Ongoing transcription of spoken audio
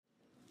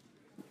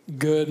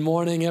Good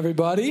morning,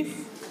 everybody.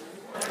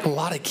 A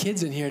lot of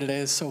kids in here today.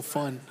 It's so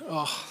fun.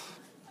 Oh,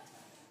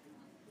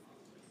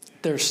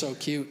 they're so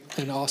cute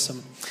and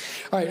awesome.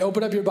 All right,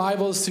 open up your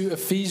Bibles to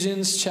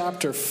Ephesians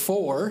chapter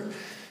 4.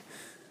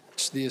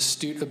 The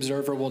astute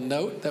observer will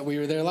note that we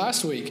were there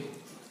last week.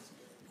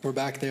 We're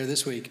back there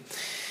this week.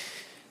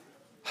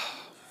 Oh,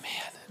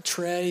 man,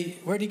 Trey,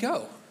 where'd he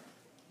go?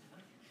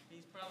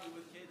 He's probably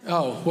with kids.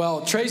 Oh,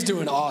 well, Trey's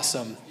doing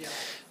awesome.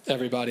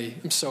 Everybody,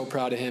 I'm so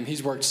proud of him.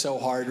 He's worked so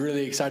hard.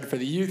 Really excited for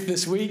the youth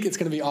this week. It's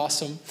going to be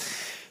awesome.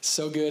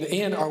 So good.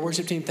 And our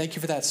worship team, thank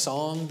you for that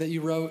song that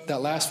you wrote,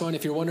 that last one.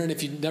 If you're wondering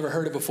if you've never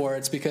heard it before,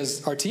 it's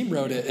because our team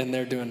wrote it and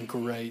they're doing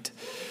great.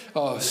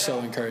 Oh, so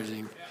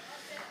encouraging.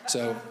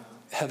 So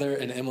Heather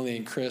and Emily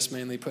and Chris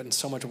mainly putting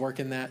so much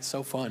work in that.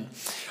 So fun.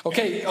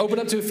 Okay, open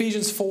up to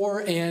Ephesians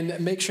 4 and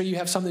make sure you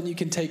have something you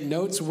can take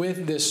notes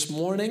with this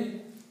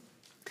morning.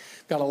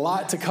 Got a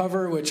lot to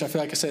cover, which I feel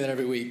like I say that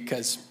every week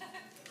because,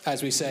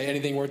 as we say,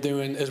 anything worth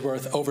doing is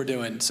worth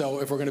overdoing.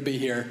 So if we're going to be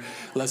here,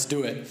 let's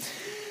do it.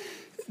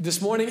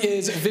 This morning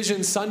is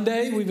Vision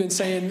Sunday. We've been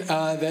saying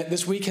that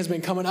this week has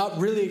been coming up.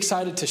 Really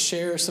excited to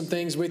share some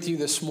things with you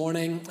this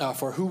morning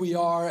for who we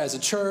are as a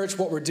church,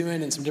 what we're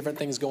doing, and some different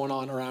things going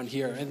on around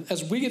here. And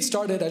as we get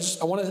started,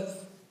 I want to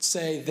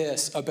say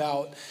this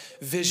about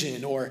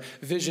Vision or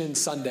Vision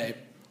Sunday.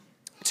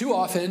 Too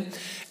often,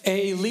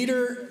 a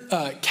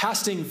leader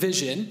casting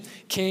vision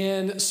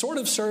can sort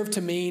of serve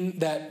to mean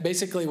that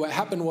basically what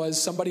happened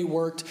was somebody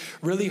worked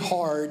really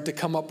hard to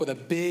come up with a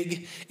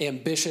big,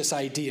 ambitious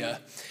idea.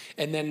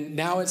 And then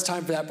now it's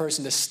time for that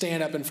person to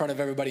stand up in front of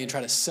everybody and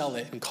try to sell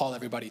it and call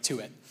everybody to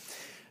it.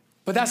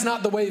 But that's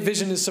not the way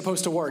vision is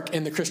supposed to work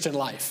in the Christian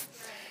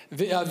life.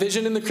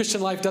 Vision in the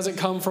Christian life doesn't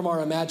come from our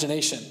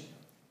imagination.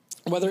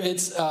 Whether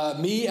it's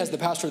me as the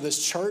pastor of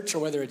this church, or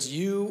whether it's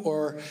you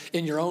or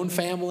in your own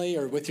family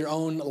or with your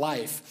own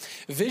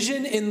life.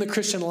 Vision in the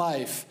Christian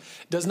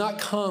life does not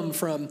come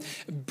from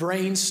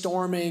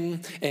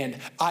brainstorming and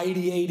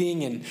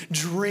ideating and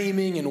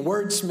dreaming and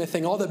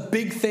wordsmithing, all the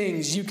big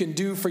things you can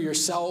do for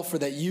yourself or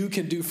that you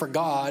can do for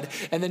God,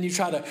 and then you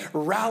try to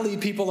rally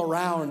people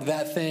around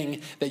that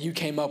thing that you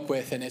came up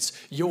with, and it's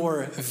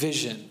your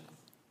vision.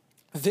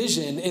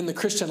 Vision in the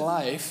Christian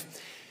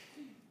life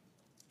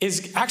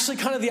is actually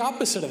kind of the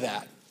opposite of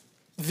that.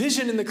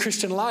 Vision in the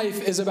Christian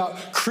life is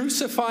about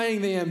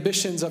crucifying the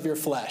ambitions of your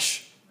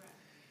flesh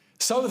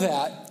so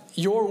that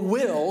your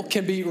will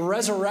can be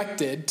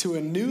resurrected to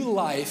a new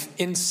life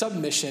in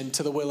submission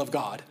to the will of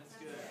God.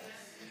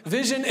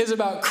 Vision is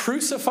about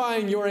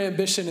crucifying your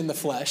ambition in the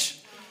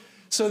flesh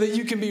so that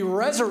you can be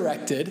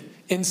resurrected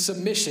in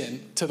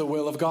submission to the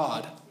will of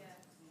God.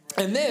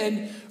 And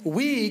then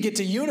we get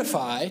to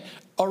unify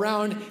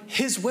around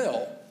His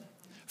will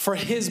for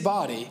His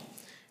body,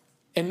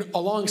 and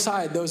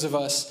alongside those of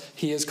us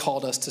He has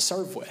called us to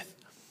serve with.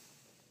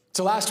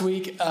 So last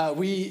week,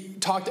 we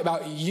talked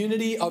about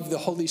unity of the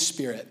Holy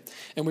Spirit.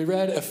 And we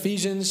read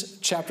Ephesians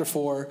chapter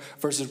 4,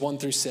 verses 1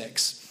 through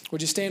 6.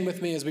 Would you stand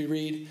with me as we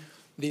read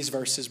these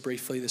verses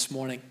briefly this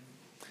morning?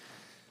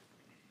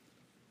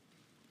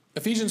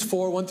 Ephesians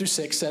 4, 1 through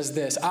 6 says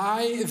this: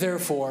 I,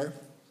 therefore,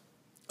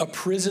 a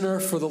prisoner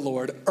for the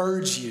Lord,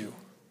 urge you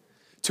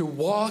to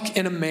walk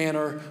in a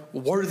manner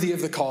worthy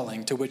of the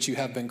calling to which you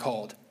have been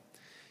called.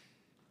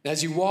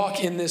 As you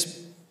walk in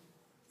this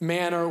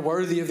manner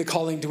worthy of the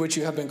calling to which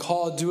you have been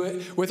called, do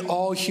it with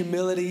all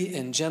humility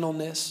and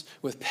gentleness,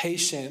 with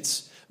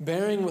patience,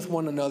 bearing with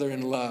one another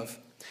in love,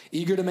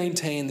 eager to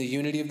maintain the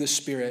unity of the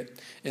Spirit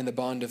in the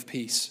bond of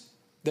peace.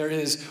 There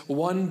is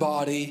one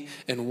body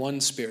and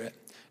one Spirit,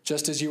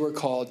 just as you were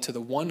called to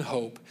the one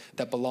hope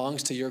that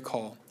belongs to your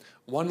call.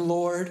 One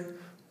Lord,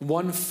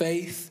 one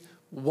faith,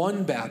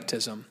 one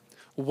baptism,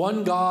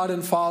 one God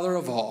and Father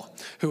of all,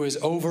 who is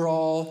over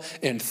all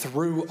and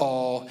through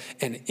all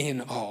and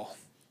in all.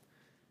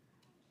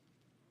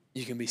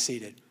 You can be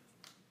seated.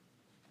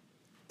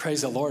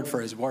 Praise the Lord for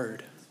His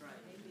word.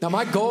 Now,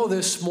 my goal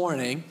this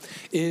morning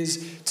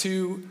is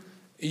to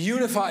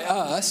unify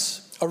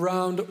us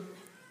around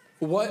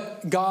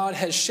what God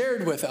has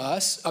shared with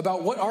us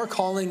about what our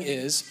calling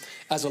is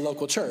as a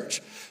local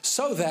church,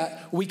 so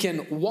that we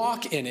can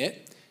walk in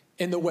it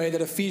in the way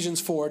that Ephesians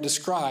 4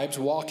 describes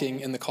walking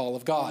in the call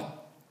of God.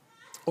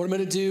 What I'm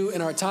going to do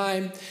in our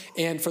time,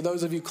 and for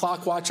those of you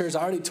clock watchers,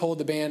 I already told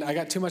the band, I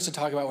got too much to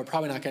talk about. We're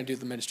probably not going to do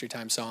the ministry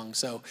time song.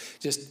 So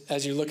just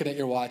as you're looking at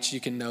your watch, you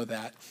can know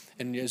that.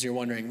 And as you're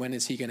wondering, when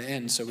is he going to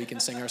end so we can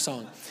sing our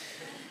song?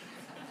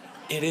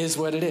 It is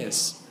what it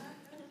is.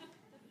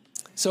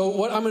 So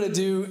what I'm going to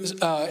do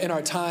in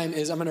our time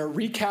is I'm going to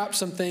recap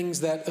some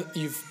things that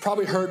you've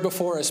probably heard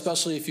before,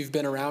 especially if you've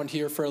been around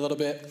here for a little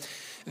bit.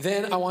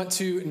 Then I want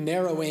to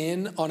narrow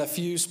in on a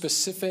few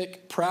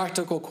specific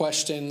practical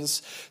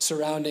questions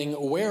surrounding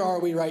where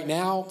are we right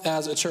now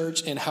as a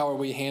church and how are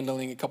we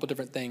handling a couple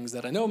different things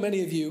that I know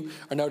many of you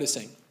are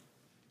noticing.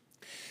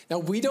 Now,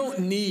 we don't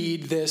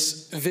need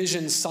this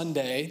Vision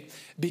Sunday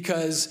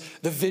because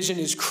the vision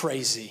is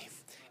crazy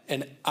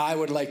and I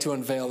would like to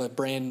unveil a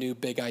brand new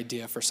big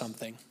idea for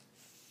something.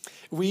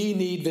 we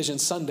need Vision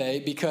Sunday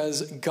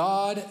because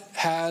God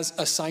has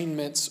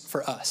assignments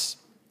for us.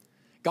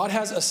 God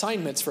has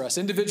assignments for us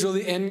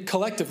individually and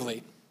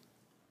collectively.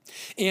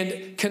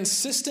 And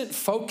consistent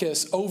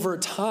focus over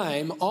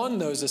time on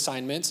those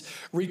assignments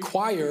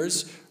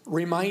requires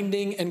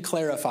reminding and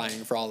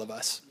clarifying for all of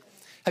us.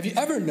 Have you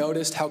ever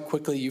noticed how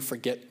quickly you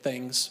forget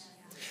things?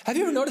 Have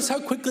you ever noticed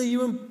how quickly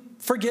you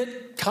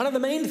forget kind of the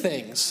main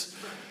things?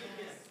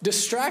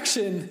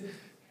 Distraction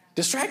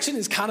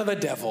is kind of a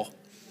devil.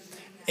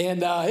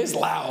 And it's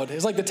loud.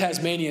 It's like the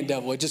Tasmanian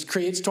devil. It just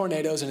creates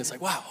tornadoes, and it's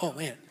like, wow, oh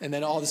man. And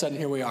then all of a sudden,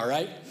 here we are,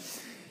 right?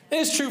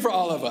 And it's true for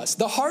all of us.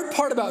 The hard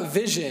part about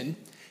vision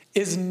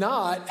is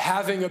not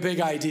having a big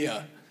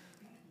idea.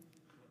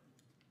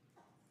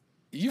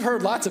 You've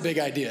heard lots of big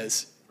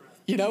ideas.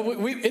 You know,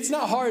 it's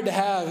not hard to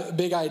have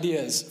big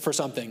ideas for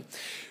something.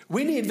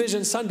 We need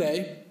Vision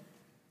Sunday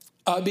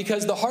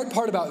because the hard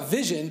part about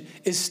vision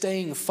is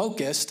staying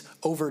focused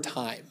over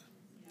time.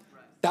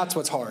 That's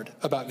what's hard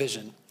about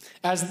vision.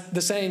 As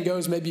the saying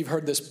goes, maybe you've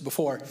heard this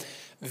before,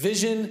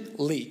 vision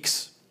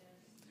leaks.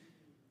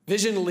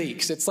 Vision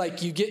leaks. It's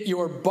like you get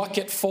your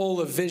bucket full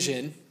of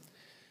vision,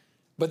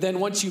 but then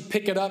once you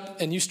pick it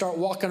up and you start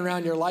walking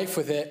around your life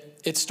with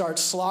it, it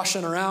starts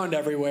sloshing around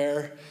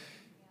everywhere.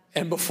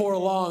 And before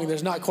long,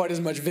 there's not quite as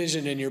much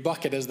vision in your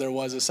bucket as there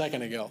was a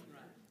second ago.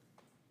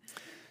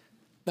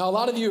 Now, a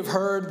lot of you have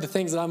heard the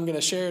things that I'm going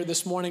to share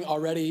this morning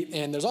already,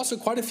 and there's also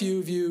quite a few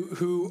of you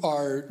who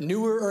are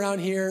newer around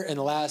here in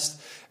the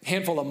last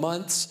handful of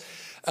months,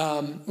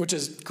 which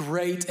is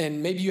great,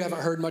 and maybe you haven't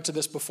heard much of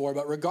this before,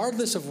 but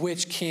regardless of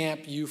which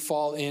camp you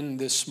fall in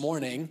this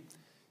morning,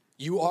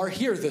 you are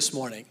here this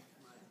morning.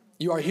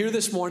 You are here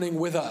this morning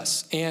with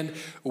us, and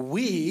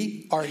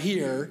we are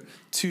here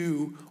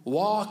to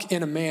walk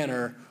in a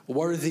manner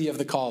worthy of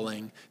the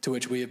calling to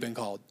which we have been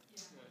called.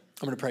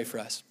 I'm going to pray for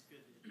us.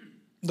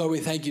 Lord, we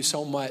thank you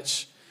so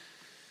much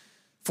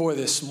for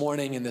this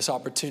morning and this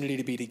opportunity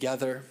to be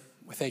together.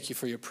 We thank you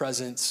for your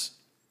presence.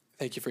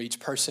 Thank you for each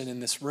person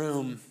in this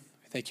room.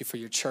 We thank you for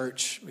your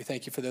church. We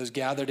thank you for those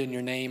gathered in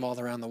your name all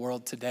around the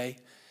world today.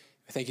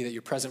 We thank you that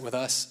you're present with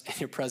us and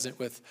you're present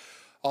with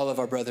all of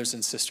our brothers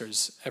and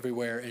sisters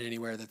everywhere and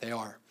anywhere that they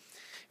are.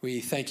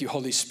 We thank you,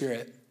 Holy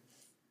Spirit,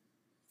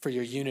 for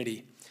your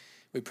unity.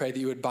 We pray that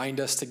you would bind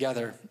us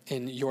together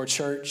in your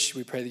church.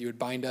 We pray that you would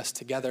bind us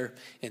together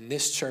in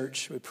this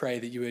church. We pray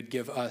that you would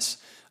give us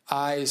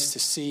eyes to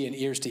see and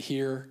ears to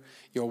hear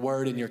your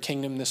word in your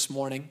kingdom this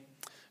morning.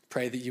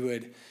 Pray that you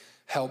would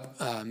help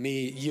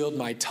me yield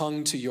my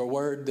tongue to your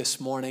word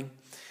this morning,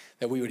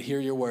 that we would hear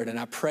your word. And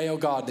I pray, oh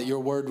God, that your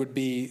word would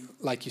be,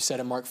 like you said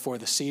in Mark 4,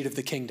 the seed of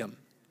the kingdom,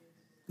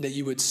 that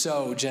you would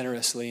sow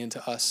generously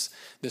into us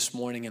this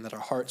morning and that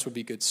our hearts would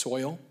be good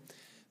soil,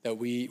 that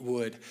we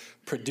would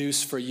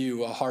produce for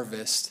you a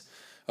harvest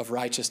of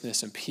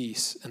righteousness and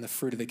peace and the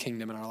fruit of the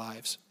kingdom in our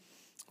lives.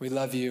 We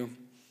love you.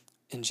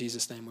 In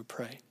Jesus' name we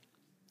pray.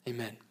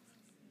 Amen.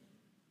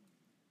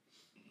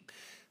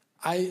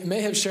 I may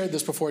have shared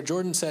this before.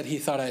 Jordan said he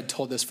thought I had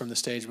told this from the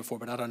stage before,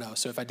 but I don't know.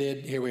 So if I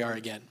did, here we are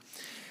again.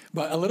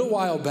 But a little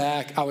while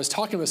back, I was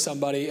talking with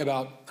somebody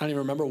about, I don't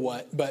even remember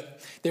what, but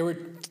they were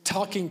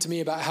talking to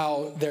me about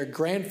how their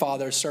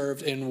grandfather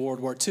served in World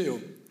War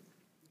II.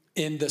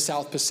 In the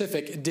South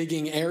Pacific,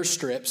 digging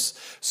airstrips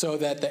so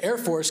that the Air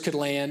Force could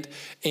land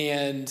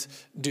and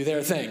do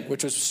their thing,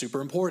 which was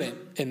super important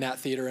in that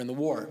theater in the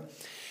war.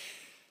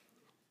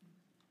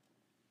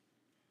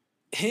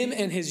 Him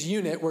and his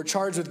unit were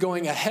charged with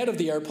going ahead of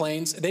the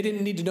airplanes. They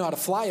didn't need to know how to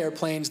fly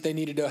airplanes. They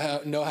needed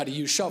to know how to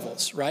use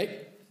shovels,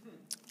 right?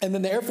 And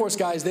then the Air Force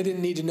guys, they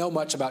didn't need to know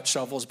much about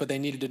shovels, but they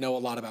needed to know a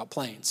lot about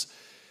planes.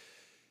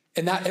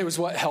 And that it was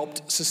what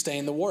helped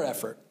sustain the war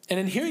effort. And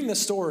in hearing the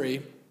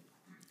story,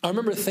 I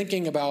remember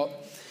thinking about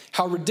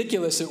how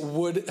ridiculous it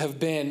would have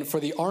been for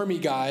the Army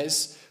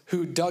guys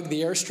who dug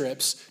the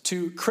airstrips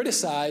to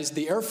criticize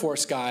the Air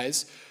Force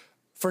guys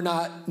for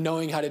not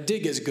knowing how to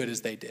dig as good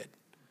as they did,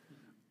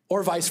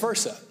 or vice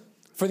versa,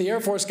 for the Air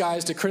Force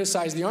guys to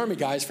criticize the Army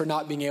guys for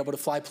not being able to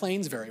fly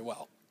planes very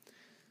well.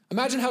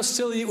 Imagine how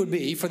silly it would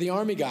be for the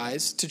Army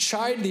guys to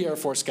chide the Air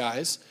Force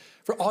guys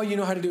for all you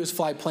know how to do is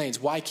fly planes.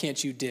 Why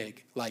can't you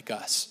dig like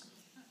us?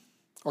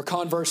 Or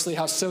conversely,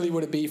 how silly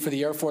would it be for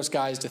the Air Force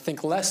guys to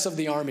think less of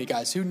the Army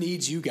guys? Who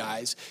needs you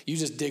guys? You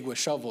just dig with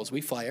shovels.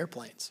 We fly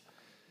airplanes.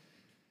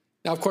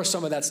 Now, of course,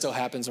 some of that still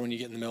happens when you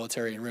get in the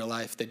military in real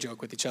life. They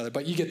joke with each other,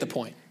 but you get the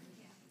point.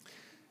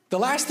 The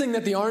last thing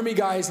that the Army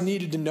guys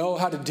needed to know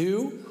how to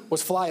do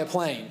was fly a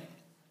plane,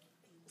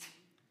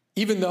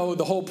 even though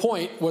the whole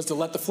point was to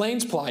let the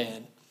planes fly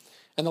in.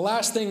 And the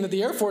last thing that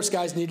the Air Force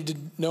guys needed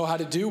to know how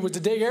to do was to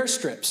dig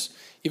airstrips,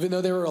 even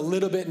though they were a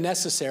little bit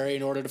necessary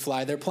in order to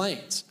fly their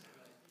planes.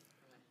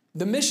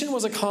 The mission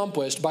was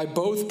accomplished by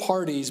both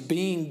parties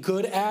being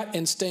good at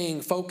and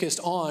staying focused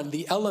on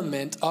the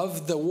element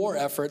of the war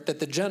effort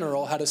that the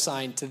general had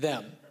assigned to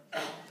them.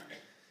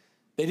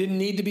 They didn't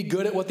need to be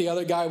good at what the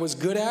other guy was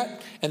good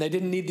at, and they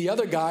didn't need the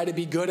other guy to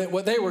be good at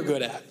what they were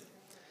good at.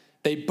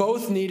 They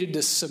both needed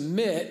to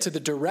submit to the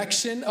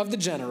direction of the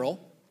general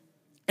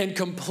and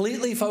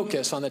completely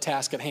focus on the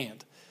task at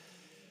hand.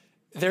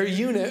 Their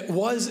unit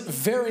was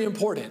very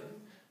important,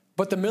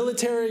 but the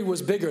military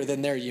was bigger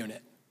than their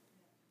unit.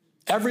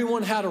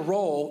 Everyone had a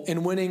role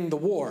in winning the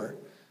war,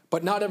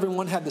 but not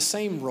everyone had the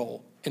same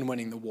role in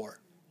winning the war.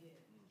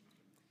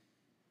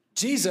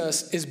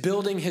 Jesus is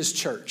building his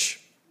church,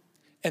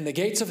 and the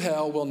gates of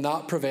hell will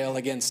not prevail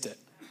against it.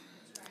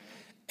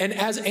 And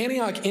as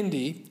Antioch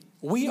Indy,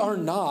 we are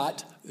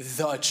not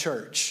the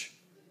church.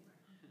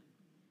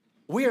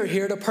 We are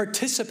here to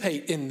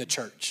participate in the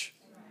church.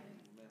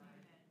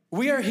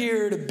 We are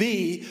here to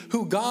be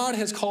who God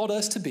has called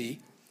us to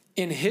be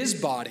in his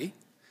body,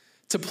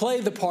 to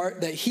play the part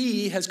that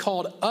he has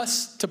called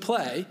us to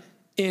play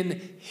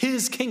in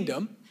his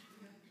kingdom.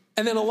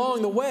 And then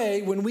along the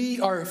way, when we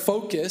are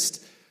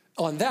focused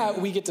on that,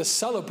 we get to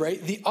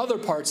celebrate the other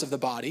parts of the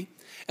body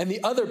and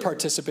the other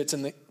participants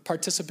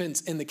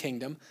in the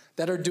kingdom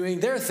that are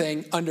doing their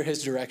thing under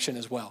his direction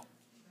as well.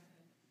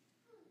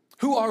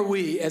 Who are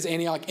we as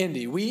Antioch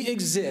Indy? We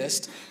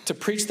exist to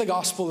preach the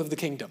gospel of the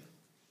kingdom.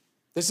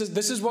 This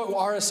is what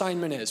our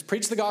assignment is.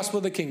 Preach the gospel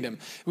of the kingdom.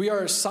 We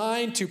are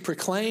assigned to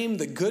proclaim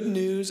the good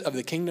news of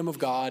the kingdom of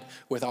God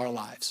with our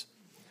lives.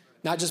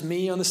 Not just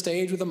me on the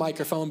stage with a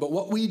microphone, but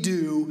what we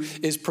do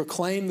is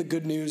proclaim the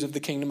good news of the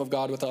kingdom of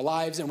God with our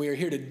lives, and we are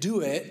here to do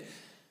it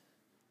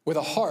with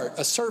a heart,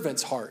 a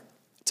servant's heart,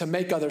 to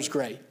make others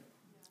great.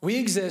 We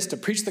exist to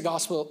preach the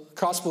gospel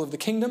of the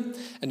kingdom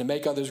and to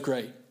make others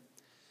great.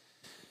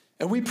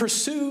 And we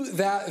pursue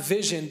that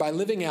vision by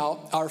living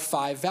out our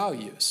 5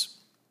 values.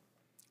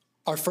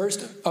 Our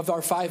first of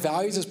our 5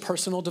 values is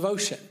personal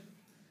devotion.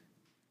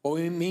 What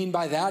we mean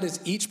by that is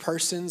each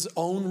person's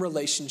own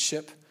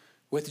relationship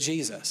with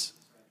Jesus.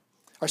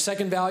 Our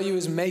second value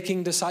is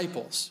making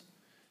disciples.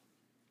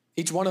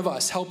 Each one of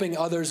us helping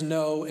others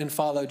know and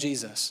follow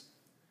Jesus.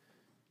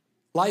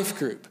 Life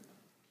group,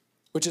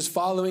 which is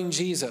following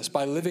Jesus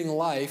by living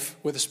life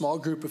with a small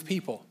group of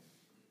people.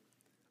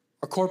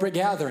 Our corporate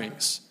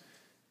gatherings,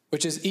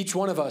 which is each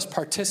one of us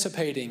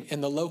participating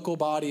in the local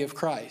body of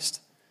Christ.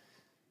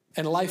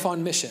 And life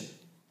on mission,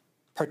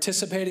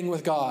 participating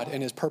with God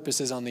and his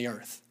purposes on the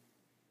earth.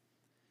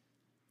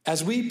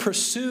 As we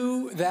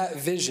pursue that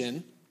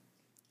vision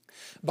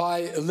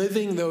by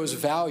living those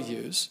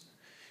values,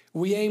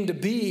 we aim to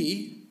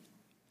be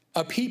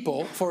a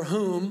people for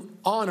whom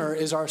honor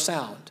is our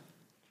sound.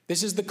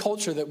 This is the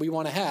culture that we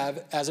want to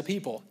have as a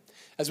people.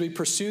 As we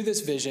pursue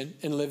this vision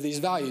and live these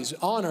values,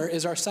 honor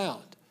is our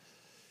sound.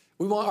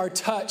 We want our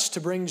touch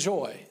to bring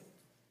joy.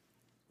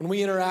 When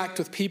we interact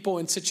with people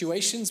in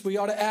situations, we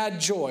ought to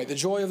add joy, the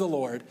joy of the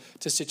Lord,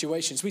 to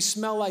situations. We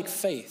smell like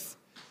faith.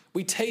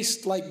 We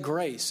taste like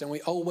grace, and we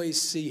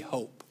always see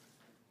hope.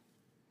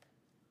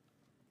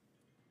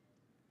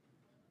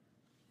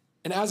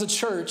 And as a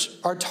church,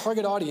 our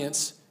target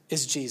audience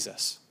is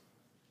Jesus.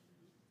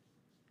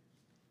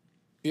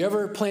 If you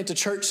ever plant a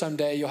church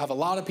someday, you'll have a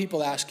lot of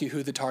people ask you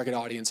who the target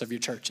audience of your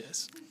church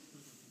is.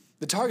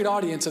 The target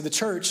audience of the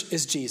church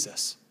is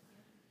Jesus.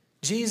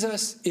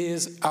 Jesus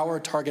is our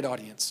target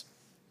audience.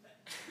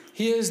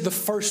 He is the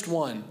first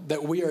one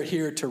that we are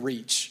here to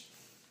reach.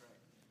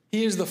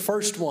 He is the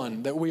first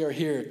one that we are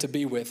here to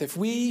be with. If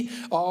we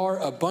are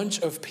a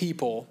bunch of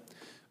people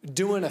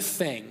doing a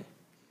thing,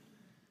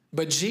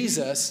 but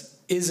Jesus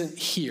isn't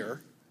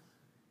here,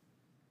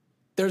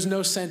 there's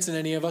no sense in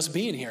any of us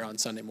being here on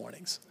Sunday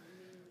mornings.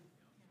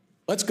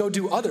 Let's go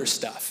do other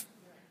stuff.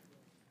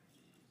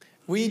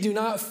 We do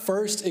not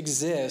first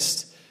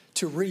exist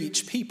to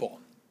reach people.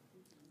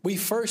 We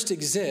first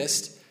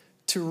exist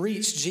to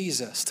reach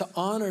Jesus, to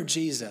honor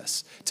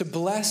Jesus, to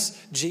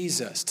bless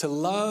Jesus, to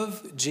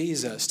love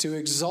Jesus, to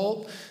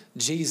exalt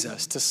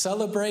Jesus, to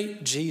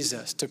celebrate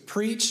Jesus, to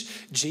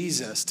preach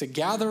Jesus, to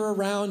gather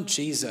around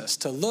Jesus,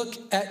 to look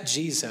at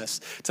Jesus,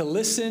 to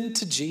listen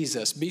to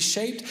Jesus, be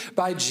shaped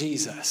by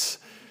Jesus.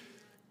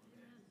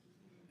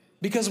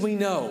 Because we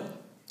know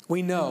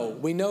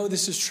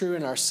this is true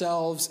in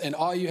ourselves, and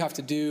all you have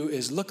to do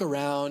is look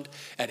around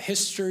at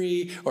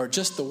history or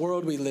just the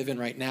world we live in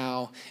right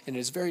now, and it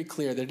is very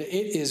clear that it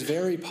is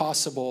very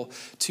possible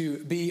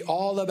to be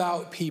all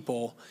about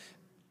people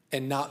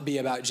and not be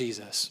about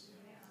Jesus.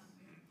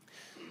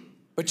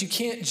 But you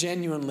can't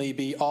genuinely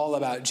be all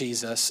about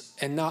Jesus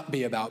and not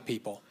be about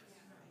people.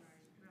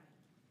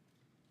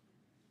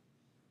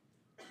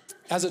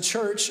 As a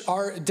church,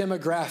 our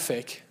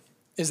demographic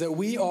is that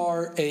we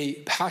are a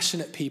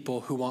passionate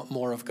people who want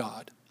more of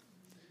God.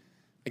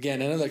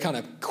 Again, another kind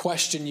of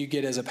question you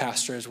get as a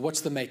pastor is,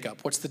 what's the makeup?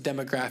 What's the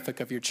demographic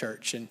of your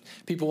church? And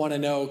people want to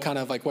know kind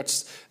of like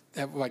what's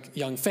like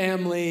young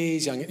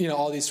families,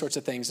 all these sorts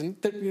of things.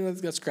 And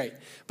that's great.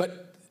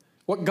 But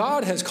what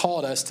God has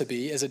called us to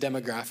be as a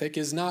demographic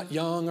is not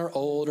young or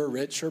old or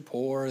rich or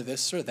poor or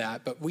this or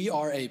that, but we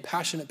are a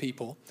passionate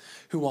people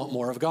who want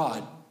more of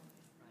God.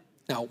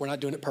 Now, we're not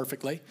doing it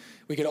perfectly.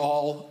 We could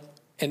all,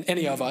 and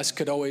any of us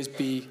could always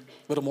be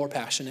a little more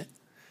passionate,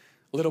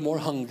 a little more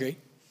hungry.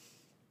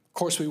 Of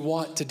course, we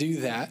want to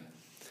do that.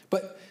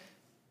 But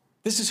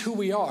this is who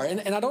we are.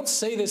 And I don't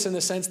say this in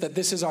the sense that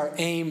this is our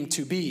aim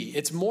to be.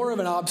 It's more of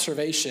an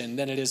observation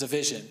than it is a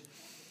vision.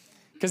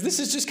 Because this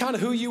is just kind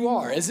of who you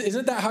are.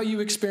 Isn't that how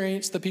you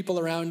experience the people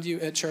around you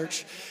at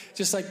church?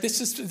 Just like this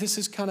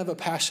is kind of a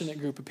passionate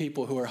group of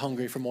people who are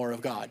hungry for more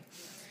of God.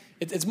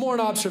 It's more an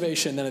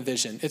observation than a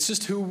vision. It's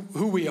just who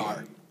we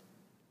are.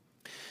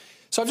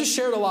 So I've just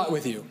shared a lot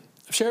with you.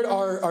 I've shared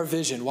our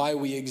vision, why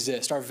we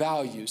exist, our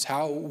values,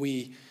 how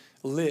we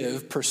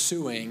live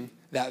pursuing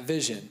that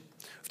vision.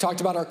 We've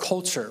talked about our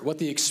culture, what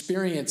the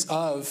experience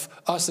of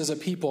us as a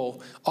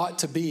people ought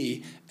to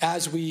be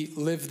as we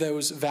live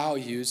those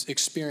values,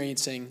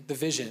 experiencing the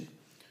vision.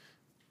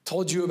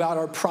 Told you about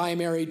our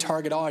primary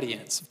target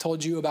audience. I've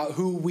told you about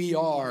who we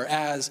are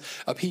as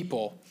a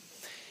people.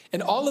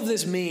 And all of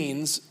this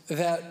means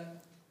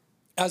that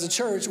as a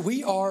church,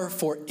 we are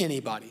for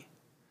anybody.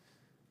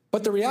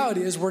 But the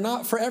reality is we're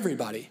not for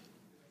everybody.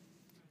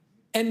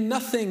 And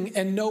nothing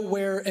and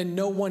nowhere and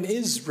no one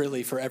is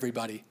really for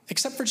everybody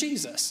except for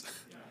Jesus.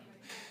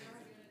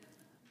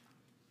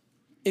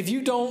 If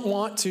you don't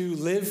want to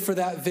live for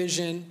that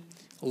vision,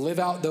 live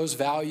out those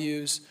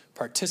values,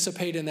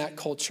 participate in that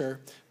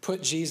culture,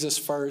 put Jesus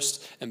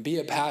first, and be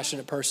a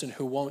passionate person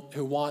who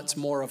wants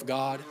more of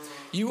God,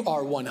 you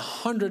are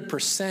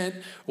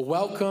 100%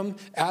 welcome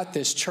at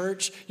this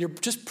church. You're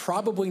just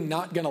probably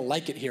not going to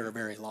like it here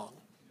very long.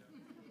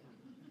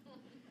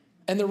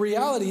 And the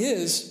reality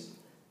is,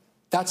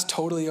 that's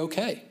totally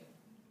okay.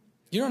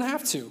 You don't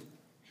have to.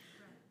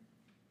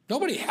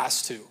 Nobody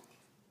has to.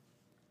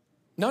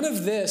 None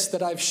of this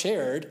that I've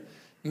shared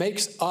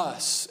makes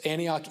us,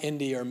 Antioch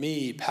Indy, or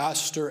me,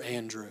 Pastor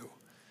Andrew,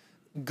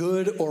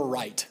 good or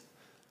right.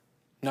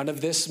 None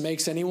of this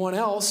makes anyone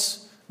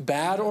else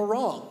bad or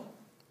wrong.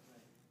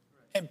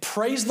 And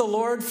praise the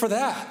Lord for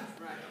that.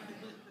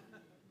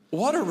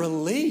 What a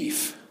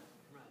relief.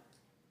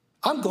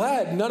 I'm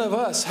glad none of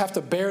us have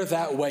to bear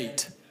that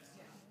weight.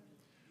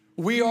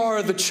 We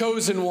are the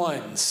chosen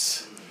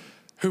ones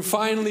who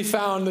finally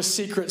found the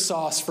secret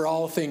sauce for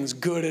all things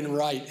good and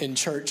right in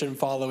church and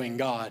following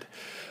God.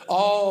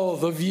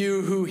 All of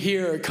you who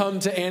here come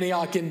to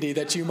Antioch Indy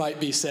that you might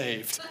be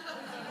saved.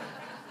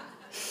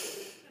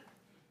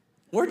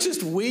 We're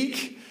just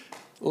weak,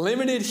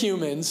 limited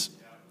humans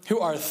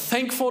who are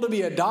thankful to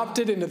be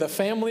adopted into the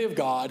family of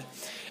God,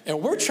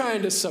 and we're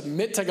trying to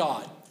submit to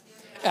God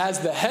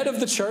as the head of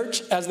the church,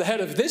 as the head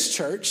of this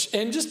church,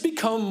 and just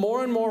become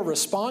more and more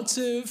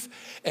responsive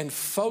and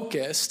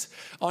focused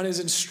on his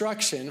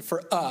instruction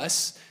for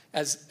us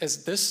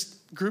as this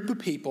group of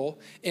people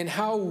in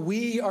how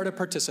we are to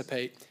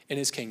participate in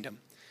his kingdom,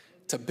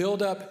 to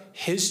build up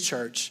his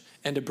church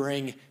and to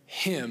bring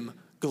him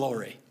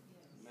glory.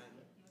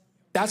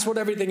 That's what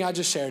everything I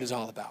just shared is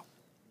all about.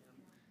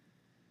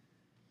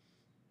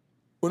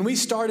 When we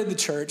started the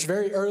church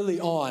very early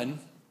on,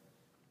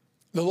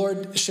 the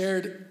Lord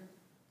shared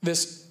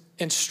this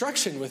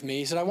instruction with me.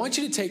 He said, I want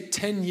you to take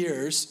 10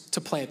 years to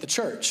plant the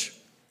church.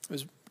 It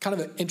was kind of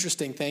an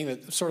interesting thing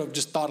that I've sort of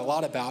just thought a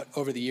lot about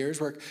over the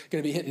years. We're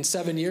going to be hitting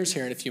 7 years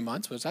here in a few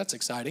months, which that's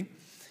exciting.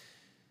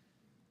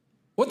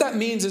 What that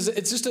means is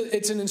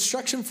it's an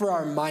instruction for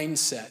our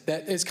mindset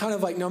that is kind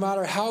of like no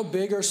matter how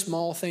big or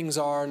small things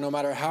are, no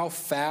matter how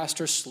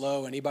fast or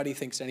slow anybody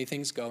thinks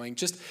anything's going,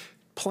 just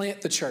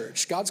plant the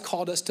church. God's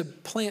called us to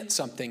plant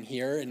something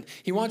here, and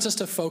he wants us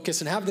to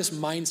focus and have this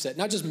mindset,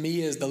 not just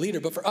me as the leader,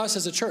 but for us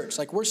as a church.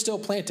 Like, we're still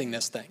planting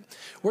this thing.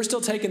 We're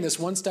still taking this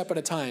one step at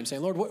a time,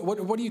 saying, Lord,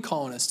 what are you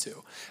calling us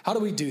to? How do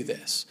we do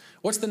this?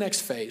 What's the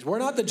next phase? We're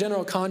not the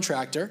general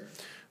contractor.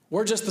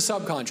 We're just the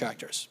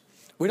subcontractors.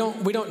 We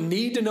don't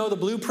need to know the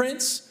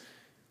blueprints,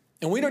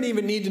 and we don't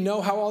even need to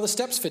know how all the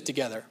steps fit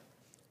together.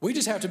 We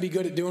just have to be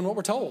good at doing what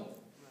we're told,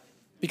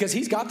 because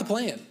he's got the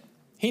plan.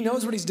 He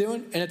knows what he's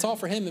doing, and it's all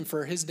for him and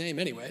for his name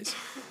anyways.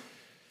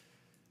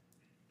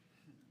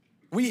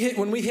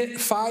 When we hit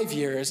 5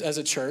 years as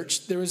a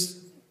church, there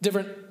was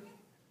different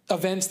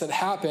events that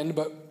happened,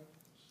 but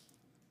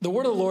the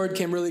word of the Lord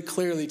came really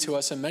clearly to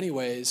us in many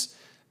ways.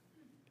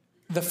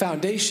 The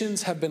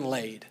foundations have been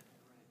laid.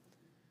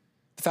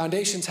 The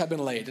foundations have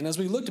been laid. And as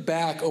we looked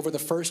back over the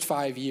first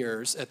 5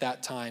 years at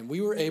that time, we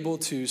were able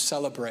to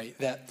celebrate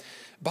that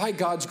by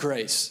God's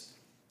grace,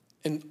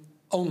 and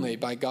only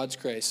by God's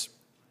grace,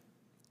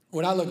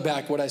 when I look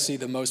back, what I see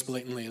the most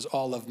blatantly is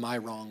all of my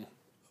wrong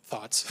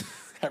thoughts,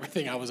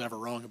 everything I was ever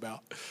wrong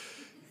about.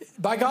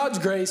 By God's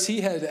grace,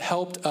 he had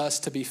helped us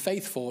to be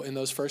faithful in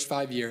those first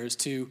 5 years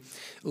to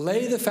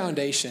lay the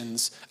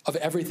foundations of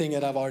everything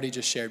that I've already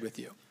just shared with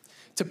you,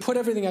 to put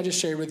everything I just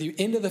shared with you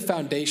into the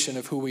foundation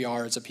of who we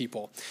are as a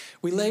people.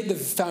 We laid the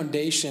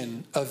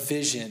foundation of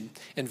vision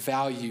and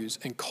values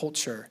and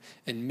culture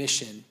and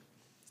mission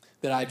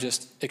that I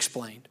just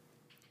explained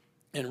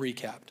and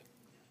recapped.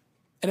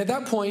 And at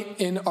that point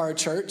in our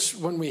church,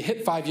 when we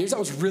hit 5 years, that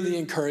was really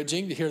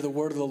encouraging to hear the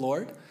word of the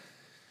Lord.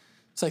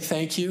 It's like,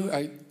 thank you.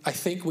 I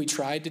think we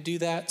tried to do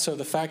that. So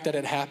the fact that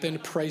it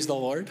happened, praise the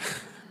Lord.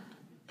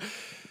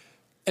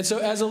 And so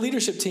as a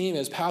leadership team,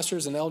 as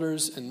pastors and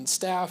elders and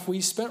staff,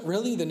 we spent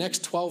really the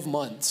next 12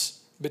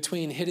 months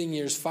between hitting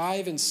years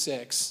 5 and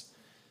 6,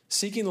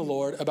 seeking the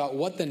Lord about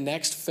what the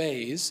next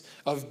phase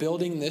of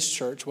building this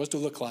church was to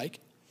look like.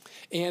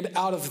 And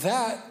out of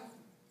that,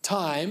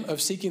 time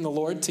of seeking the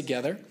Lord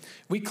together,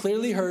 we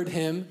clearly heard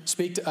him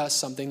speak to us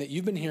something that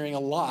you've been hearing a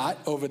lot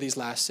over these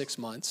last 6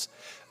 months: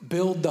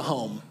 build the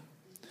home.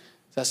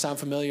 Does that sound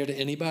familiar to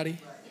anybody?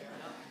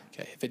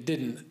 Okay, if it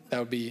didn't, that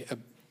would be a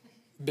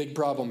big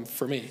problem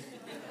for me.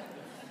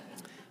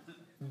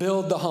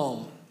 Build the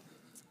home.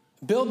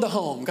 Build the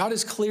home. God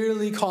is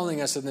clearly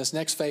calling us in this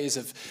next phase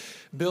of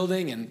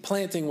building and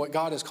planting what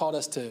God has called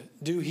us to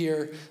do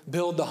here.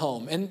 Build the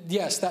home. And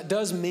yes, that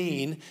does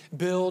mean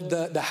build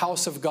the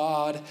house of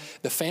God,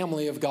 the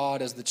family of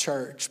God as the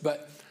church.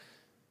 But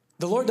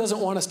the Lord doesn't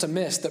want us to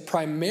miss that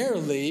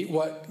primarily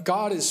what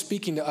God is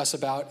speaking to us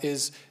about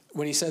is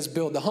when he says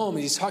build the home,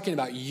 he's talking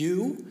about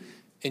you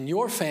and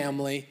your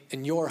family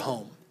and your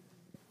home.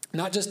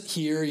 Not just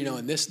here,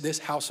 in this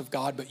house of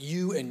God, but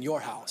you and your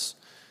house.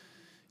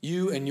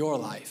 You and your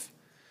life.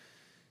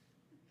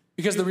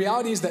 Because the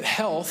reality is that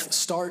health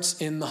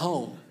starts in the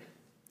home.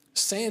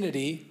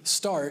 Sanity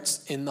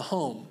starts in the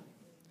home.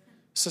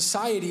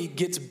 Society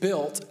gets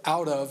built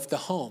out of the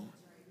home.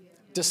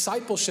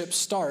 Discipleship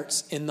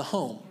starts in the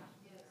home.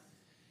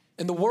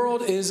 And the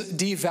world is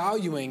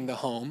devaluing the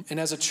home,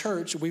 and as a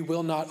church, we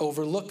will not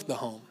overlook the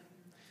home.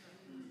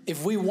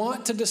 If we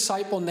want to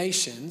disciple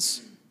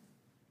nations,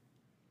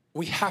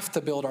 we have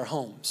to build our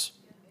homes.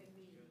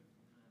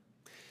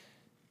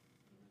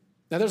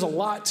 Now, there's a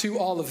lot to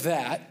all of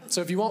that.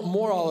 So if you want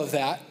more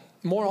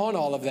on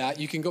all of that,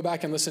 you can go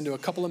back and listen to a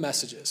couple of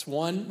messages.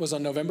 One was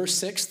on November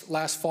 6th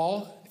last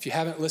fall. If you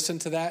haven't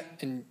listened to that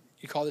and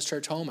you call this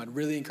church home, I'd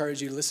really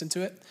encourage you to listen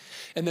to it.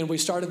 And then we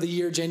started the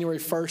year January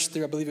 1st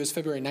through, I believe it was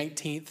February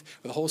 19th,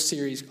 with a whole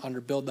series under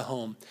Build the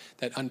Home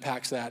that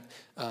unpacks that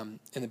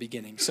in the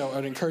beginning. So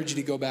I'd encourage you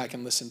to go back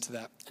and listen to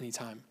that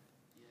anytime.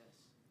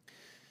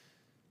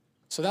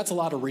 So that's a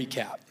lot of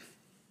recap.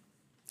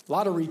 A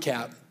lot of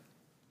recap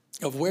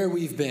of where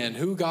we've been,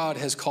 who God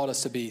has called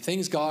us to be,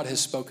 things God has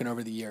spoken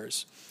over the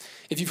years.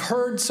 If you've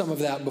heard some of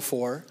that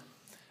before,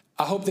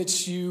 I hope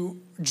that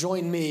you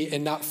join me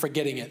in not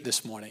forgetting it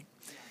this morning.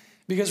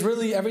 Because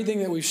really everything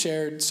that we've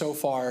shared so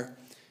far,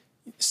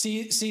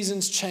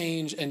 seasons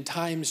change and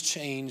times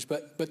change,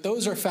 but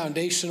those are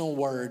foundational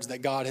words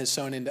that God has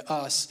sown into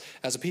us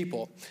as a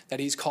people, that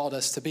he's called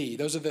us to be.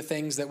 Those are the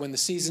things that when the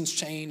seasons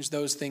change,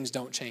 those things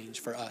don't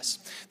change for us.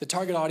 The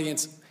target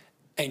audience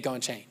ain't gonna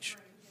change.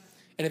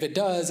 And if it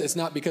does, it's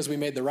not because we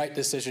made the right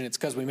decision, it's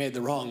because we made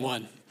the wrong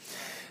one.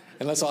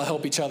 And let's all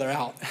help each other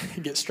out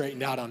and get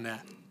straightened out on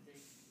that.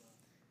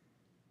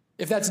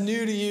 If that's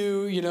new to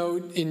you,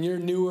 and you're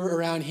newer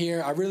around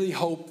here, I really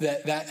hope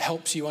that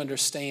helps you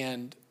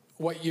understand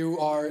what you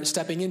are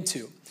stepping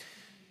into.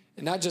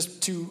 And not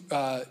just to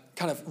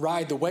kind of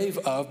ride the wave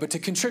of, but to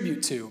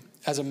contribute to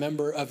as a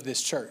member of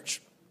this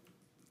church.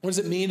 What does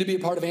it mean to be a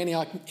part of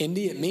Antioch,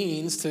 Indy? It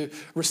means to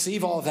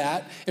receive all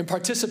that and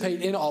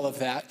participate in all of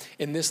that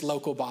in this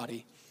local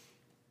body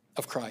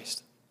of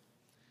Christ.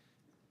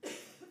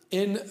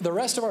 In the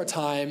rest of our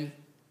time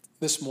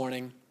this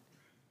morning,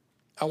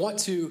 I want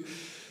to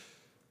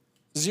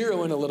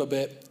zero in a little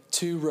bit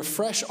to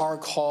refresh our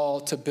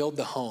call to build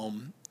the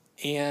home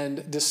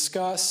and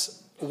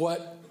discuss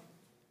what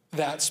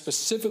that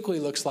specifically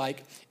looks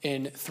like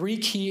in 3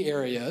 key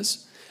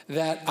areas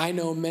that I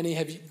know many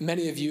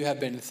of you have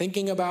been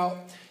thinking about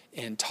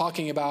and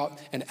talking about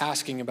and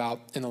asking about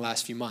in the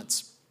last few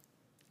months.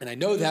 And I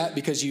know that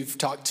because you've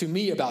talked to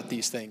me about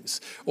these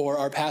things, or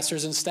our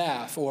pastors and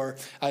staff, or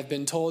I've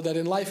been told that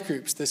in life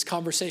groups this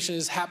conversation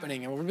is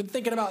happening and we've been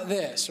thinking about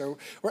this, or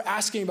we're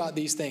asking about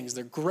these things.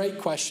 They're great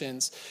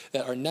questions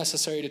that are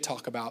necessary to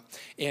talk about,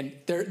 and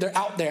they're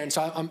out there. And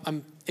so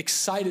I'm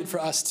excited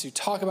for us to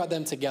talk about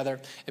them together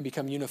and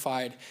become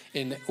unified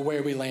in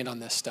where we land on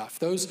this stuff.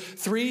 Those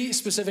 3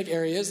 specific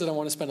areas that I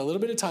want to spend a little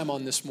bit of time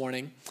on this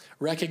morning,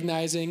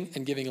 recognizing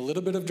and giving a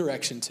little bit of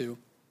direction to,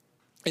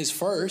 is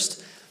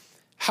first,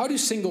 how do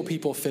single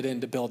people fit in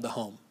to build the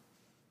home?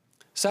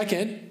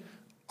 Second,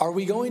 are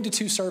we going to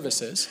 2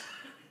 services?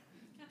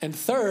 And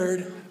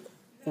third,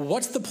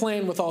 what's the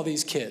plan with all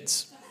these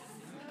kids?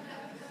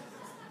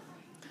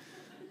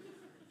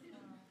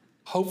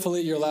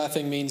 Hopefully your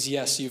laughing means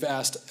yes, you've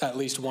asked at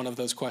least one of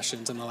those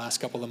questions in the last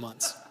couple of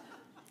months.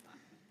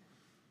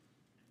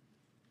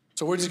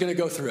 So we're just going to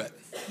go through it.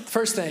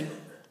 First thing,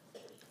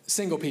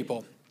 single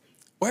people.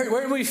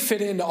 Where do we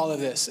fit into all of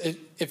this?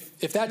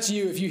 If that's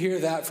you, if you hear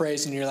that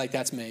phrase and you're like,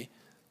 that's me,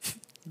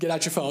 get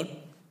out your phone.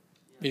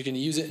 You're going to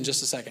use it in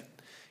just a second.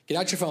 Get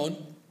out your phone.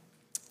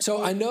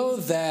 So I know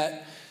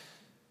that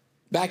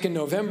back in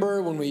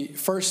November when we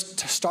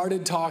first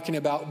started talking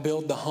about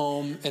Build the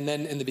Home, and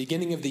then in the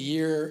beginning of the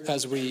year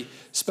as we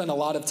spent a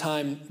lot of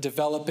time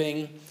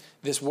developing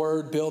this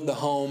word, Build the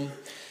Home,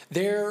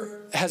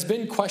 there has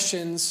been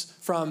questions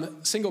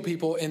from single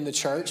people in the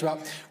church about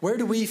where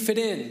do we fit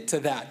into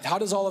that? How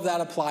does all of that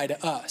apply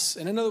to us?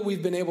 And I know that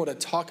we've been able to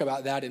talk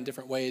about that in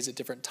different ways at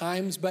different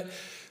times, but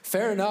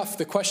fair enough,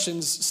 the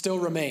questions still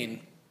remain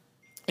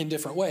in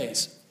different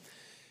ways.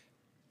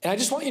 And I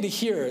just want you to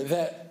hear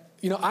that,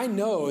 I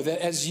know that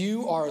as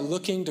you are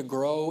looking to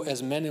grow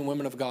as men and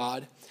women of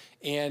God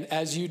and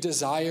as you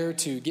desire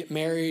to get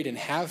married and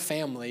have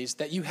families,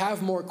 that you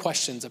have more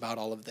questions about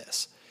all of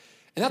this.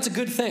 And that's a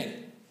good thing.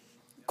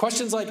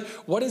 Questions like,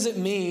 what does it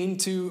mean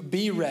to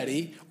be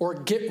ready or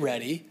get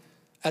ready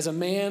as a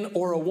man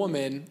or a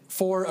woman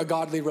for a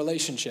godly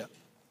relationship?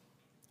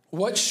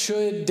 What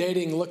should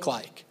dating look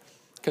like?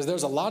 Because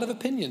there's a lot of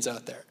opinions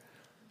out there.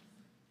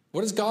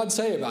 What does God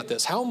say about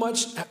this? How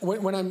much,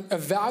 when I'm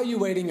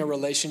evaluating a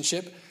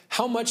relationship,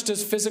 how much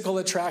does physical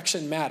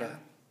attraction matter?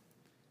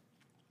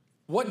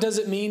 What does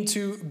it mean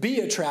to be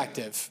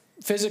attractive,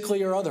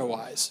 physically or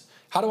otherwise?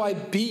 How do I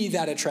be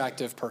that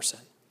attractive person?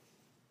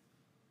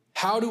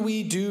 How do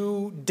we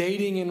do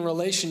dating and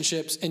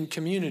relationships in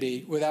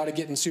community without it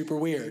getting super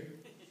weird?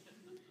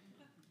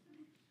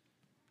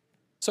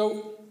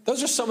 So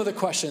those are some of the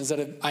questions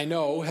that I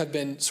know have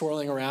been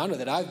swirling around or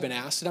that I've been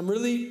asked. And I'm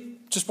really,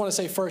 just want to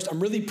say first, I'm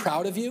really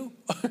proud of you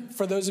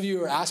for those of you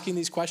who are asking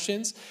these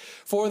questions,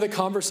 for the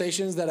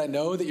conversations that I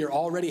know that you're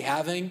already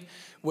having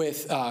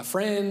with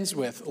friends,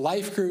 with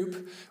life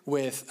group,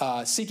 with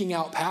seeking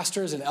out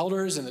pastors and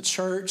elders in the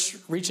church,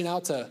 reaching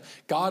out to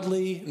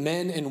godly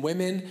men and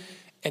women,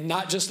 and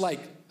not just like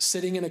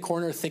sitting in a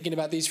corner thinking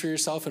about these for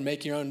yourself and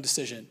making your own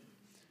decision.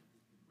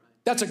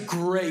 That's a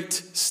great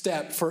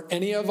step for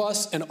any of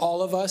us and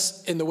all of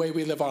us in the way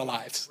we live our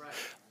lives. Right.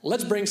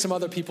 Let's bring some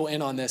other people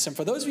in on this. And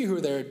for those of you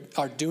who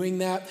are doing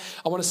that,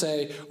 I want to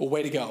say, well,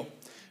 way to go.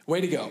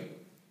 Way to go.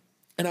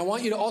 And I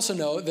want you to also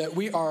know that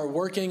we are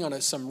working on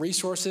some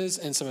resources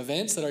and some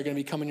events that are going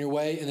to be coming your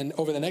way and then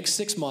over the next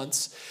 6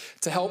 months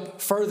to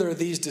help further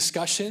these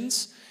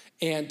discussions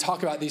and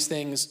talk about these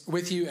things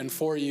with you and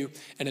for you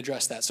and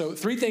address that. So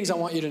 3 things I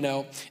want you to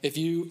know if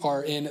you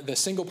are in the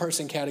single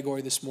person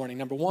category this morning.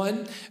 Number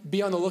 1,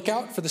 be on the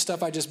lookout for the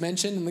stuff I just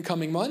mentioned in the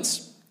coming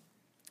months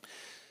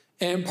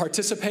and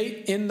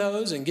participate in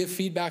those and give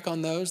feedback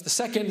on those. The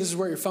second, this is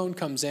where your phone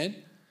comes in.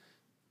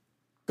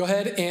 Go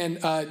ahead and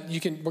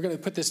we're going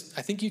to put this,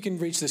 I think you can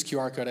reach this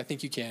QR code. I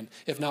think you can.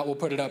 If not, we'll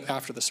put it up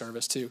after the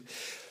service too.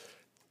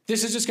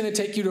 This is just going to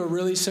take you to a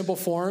really simple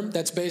form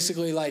that's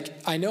basically like,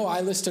 I know I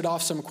listed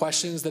off some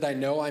questions that I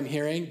know I'm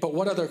hearing, but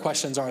what other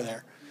questions are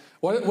there?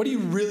 What do you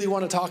really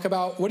want to talk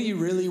about? What do you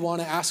really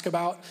want to ask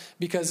about?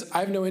 Because I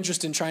have no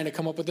interest in trying to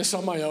come up with this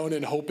on my own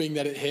and hoping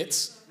that it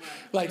hits.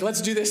 Like,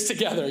 let's do this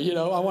together, you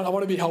know? I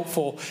want to be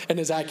helpful and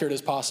as accurate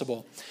as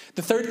possible.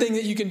 The third thing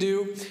that you can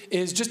do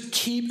is just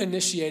keep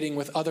initiating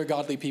with other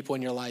godly people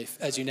in your life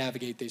as you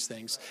navigate these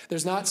things.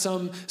 There's not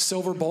some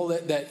silver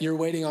bullet that you're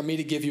waiting on me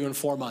to give you in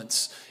 4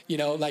 months. You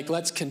know, like,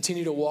 let's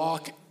continue to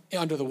walk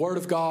under the Word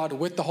of God,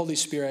 with the Holy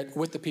Spirit,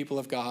 with the people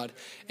of God,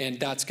 and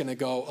that's going to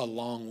go a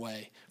long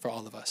way for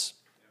all of us.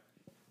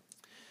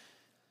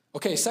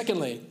 Okay,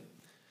 secondly,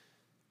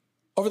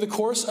 over the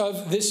course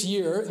of this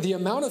year, the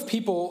amount of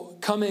people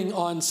coming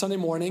on Sunday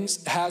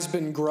mornings has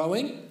been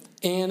growing,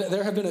 and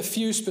there have been a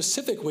few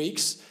specific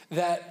weeks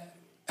that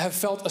have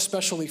felt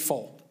especially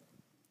full.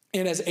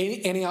 And as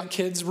Antioch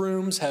Kids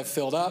rooms have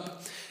filled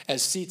up,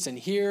 as seats in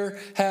here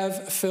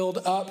have filled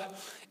up,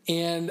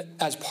 and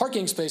as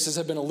parking spaces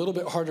have been a little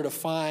bit harder to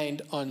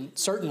find on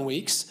certain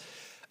weeks,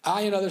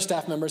 I and other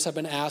staff members have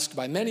been asked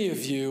by many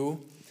of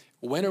you,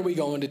 when are we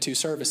going to 2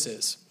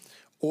 services?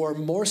 Or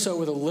more so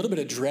with a little bit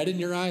of dread in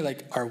your eye,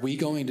 like, are we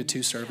going to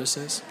 2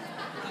 services?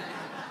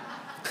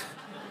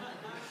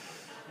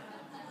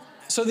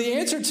 So the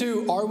answer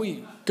to, are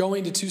we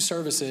going to 2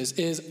 services,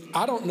 is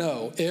I don't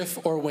know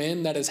if or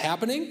when that is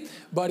happening,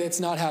 but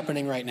it's not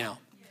happening right now.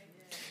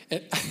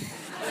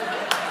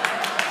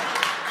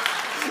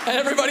 And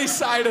everybody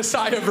sighed a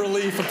sigh of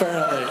relief,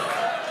 apparently.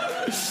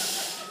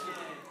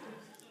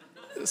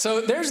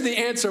 So there's the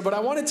answer, but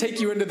I want to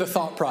take you into the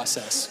thought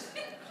process.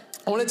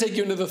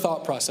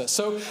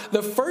 So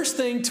the first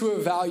thing to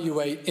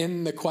evaluate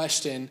in the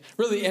question,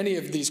 really any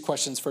of these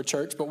questions for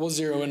church, but we'll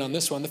zero in on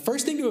this one. The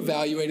first thing to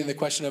evaluate in the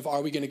question of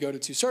are we going to go to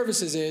 2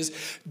 services is,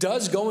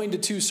 does going to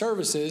 2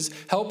 services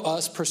help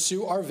us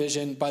pursue our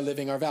vision by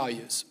living our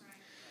values?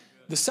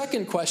 The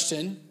second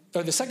question,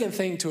 or the second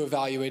thing to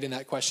evaluate in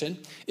that question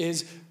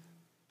is,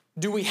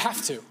 do we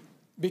have to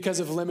because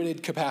of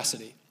limited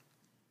capacity?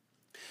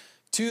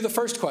 To the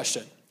first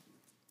question,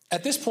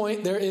 at this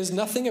point, there is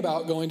nothing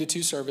about going to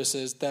 2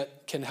 services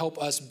that can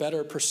help us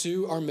better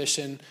pursue our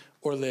mission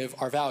or live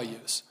our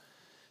values.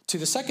 To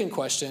the second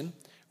question,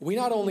 we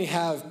not only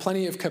have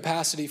plenty of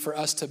capacity for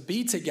us to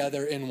be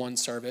together in one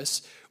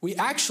service, we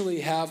actually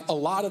have a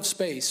lot of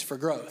space for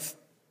growth.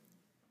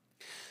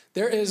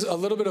 There is a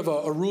little bit of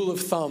a rule of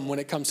thumb when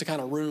it comes to kind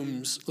of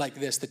rooms like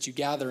this that you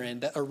gather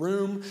in, that a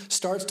room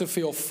starts to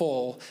feel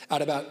full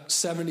at about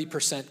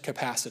 70%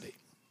 capacity.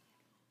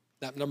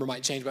 That number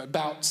might change, but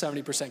about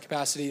 70%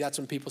 capacity, that's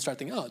when people start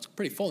thinking, oh, it's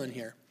pretty full in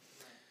here.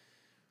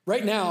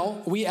 Right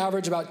now, we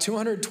average about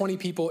 220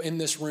 people in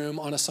this room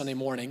on a Sunday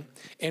morning,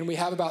 and we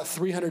have about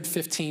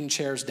 315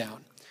 chairs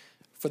down.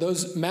 For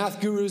those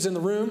math gurus in the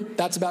room,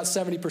 that's about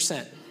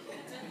 70%.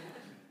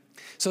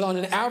 So on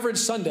an average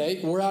Sunday,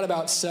 we're at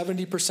about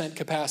 70%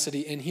 capacity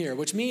in here,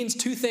 which means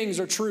 2 things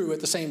are true at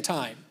the same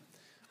time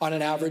on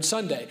an average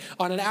Sunday.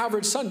 On an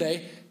average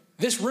Sunday,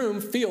 this room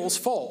feels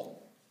full.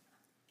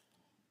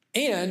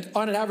 And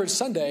on an average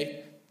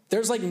Sunday,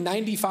 there's like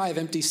 95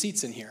 empty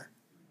seats in here.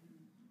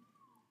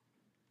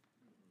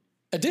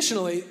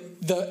 Additionally,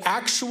 the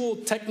actual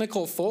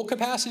technical full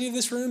capacity of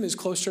this room is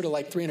closer to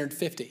like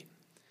 350,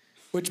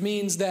 which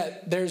means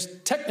that there's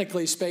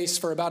technically space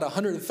for about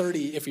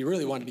 130, if you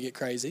really wanted to get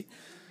crazy,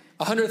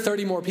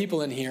 130 more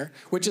people in here,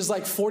 which is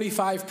like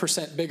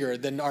 45% bigger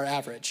than our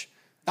average.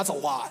 That's a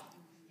lot.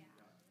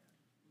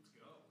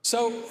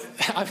 So,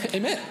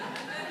 amen.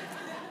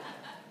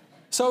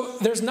 So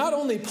there's not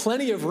only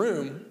plenty of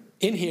room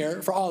in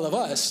here for all of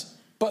us,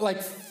 but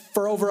like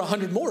for over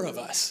 100 more of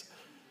us.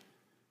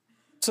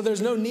 So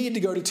there's no need to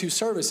go to 2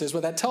 services.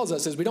 What that tells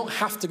us is we don't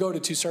have to go to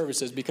 2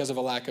 services because of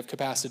a lack of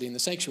capacity in the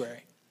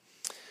sanctuary.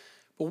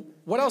 But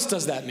what else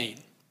does that mean?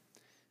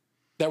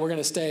 That we're going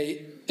to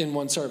stay in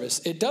 1 service.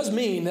 It does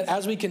mean that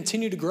as we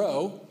continue to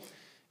grow,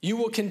 you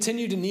will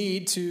continue to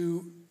need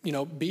to,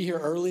 be here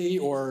early,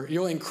 or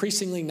you'll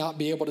increasingly not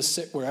be able to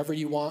sit wherever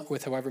you want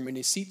with however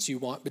many seats you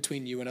want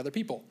between you and other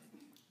people.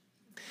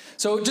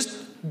 So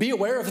just be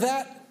aware of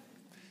that.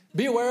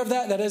 Be aware of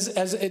that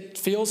as it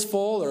feels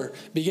full or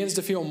begins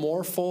to feel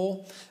more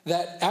full,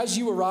 that as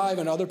you arrive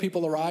and other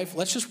people arrive,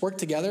 let's just work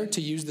together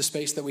to use the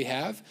space that we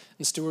have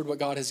and steward what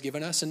God has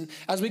given us. And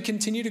as we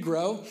continue to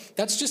grow,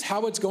 that's just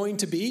how it's going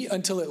to be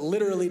until it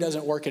literally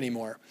doesn't work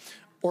anymore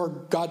or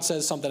God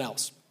says something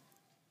else.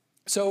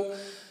 So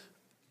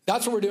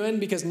that's what we're doing,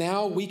 because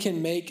now we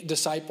can make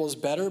disciples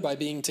better by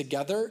being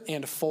together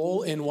and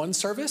full in 1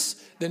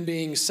 service than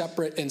being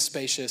separate and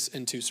spacious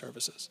in 2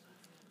 services.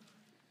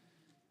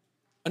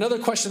 Another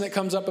question that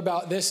comes up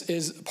about this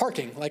is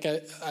parking. Like I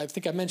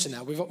think I mentioned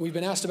that. We've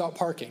been asked about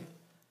parking.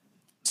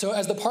 So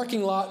as the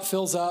parking lot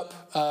fills up,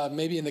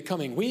 maybe in the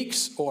coming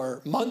weeks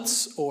or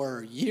months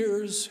or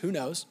years, who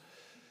knows,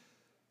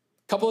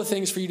 a couple of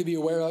things for you to be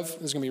aware of.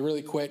 This is going to be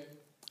really quick.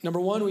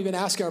 Number 1, we've been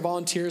asking our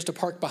volunteers to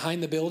park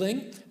behind the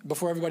building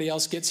before everybody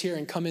else gets here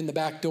and come in the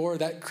back door.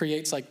 That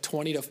creates like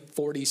 20 to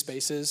 40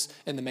 spaces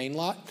in the main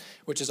lot,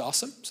 which is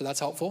awesome. So that's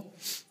helpful.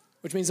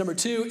 Which means number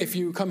 2, if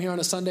you come here on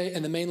a Sunday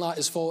and the main lot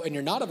is full and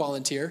you're not a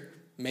volunteer,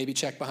 maybe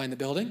check behind the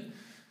building.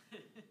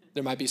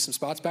 There might be some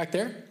spots back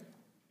there.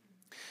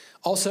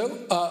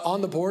 Also,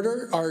 on the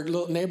border, our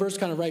little neighbors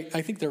kind of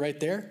I think they're right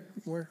there.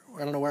 I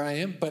don't know where I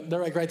am, but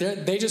they're like right there.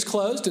 They just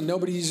closed and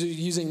nobody's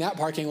using that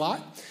parking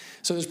lot.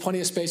 So there's plenty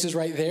of spaces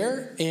right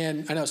there.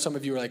 And I know some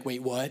of you are like,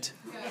 wait, what?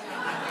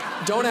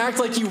 Don't act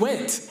like you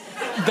went.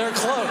 They're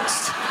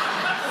closed.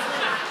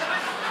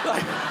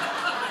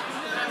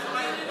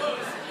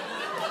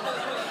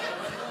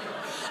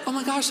 Oh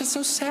my gosh, that's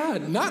so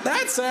sad. Not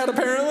that sad,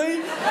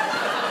 apparently.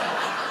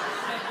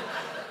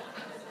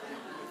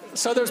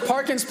 So there's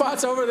parking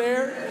spots over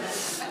there.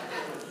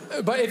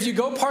 But if you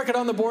go park it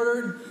on the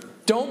border,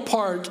 don't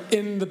park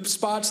in the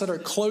spots that are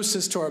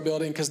closest to our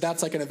building, because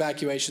that's like an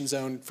evacuation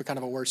zone for kind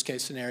of a worst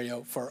case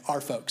scenario for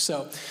our folks.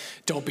 So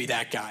don't be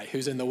that guy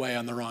who's in the way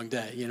on the wrong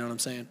day. You know what I'm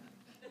saying?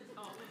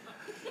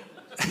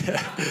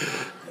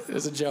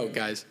 It's a joke,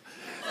 guys.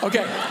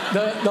 Okay,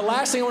 the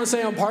last thing I want to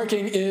say on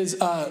parking is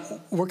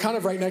we're kind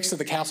of right next to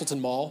the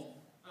Castleton Mall.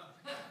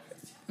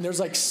 And there's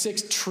like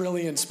 6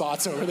 trillion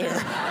spots over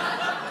there.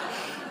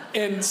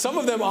 And some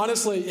of them,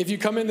 honestly, if you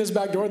come in this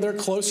back door, they're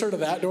closer to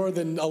that door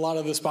than a lot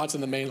of the spots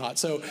in the main lot.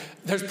 So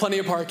there's plenty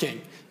of parking.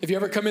 If you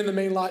ever come in the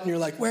main lot and you're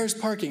like, where's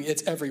parking?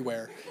 It's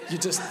everywhere.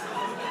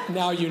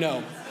 Now you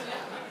know.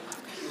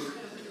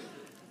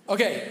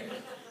 Okay,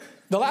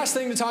 the last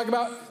thing to talk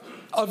about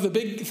of the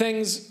big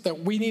things that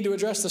we need to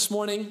address this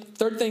morning,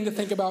 third thing to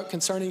think about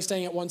concerning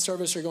staying at 1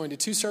 service or going to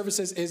 2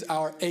 services is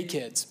our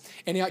A-Kids,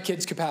 Antioch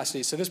Kids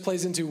capacity. So this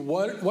plays into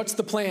what's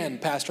the plan,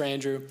 Pastor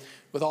Andrew,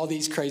 with all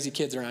these crazy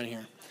kids around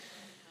here.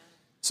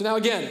 So now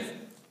again,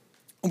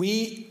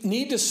 we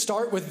need to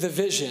start with the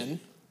vision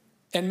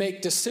and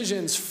make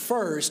decisions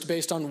first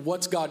based on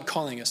what's God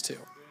calling us to.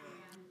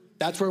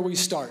 That's where we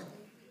start.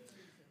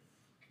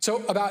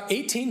 So about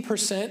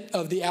 18%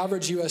 of the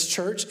average U.S.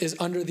 church is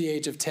under the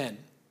age of 10.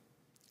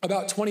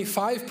 About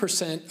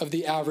 25% of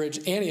the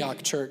average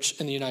Antioch church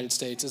in the United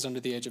States is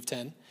under the age of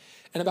 10.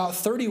 And about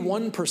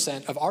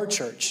 31% of our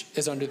church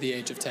is under the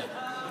age of 10.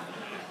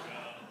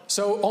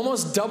 So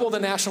almost double the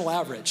national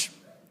average.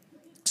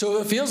 So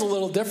if it feels a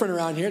little different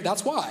around here,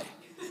 that's why.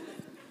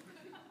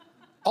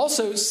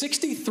 Also,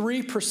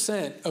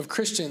 63% of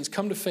Christians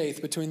come to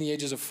faith between the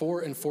ages of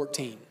 4 and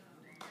 14.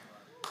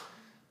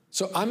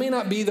 So I may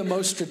not be the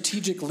most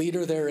strategic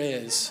leader there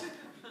is,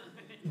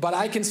 but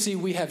I can see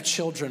we have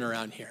children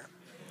around here.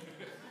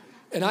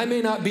 And I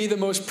may not be the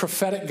most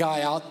prophetic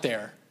guy out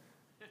there,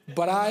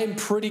 but I'm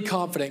pretty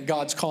confident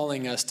God's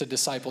calling us to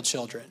disciple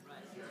children.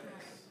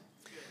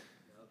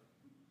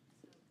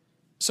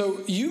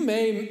 So you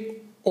may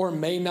or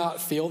may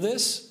not feel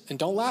this, and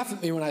don't laugh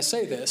at me when I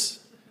say this,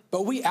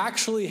 but we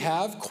actually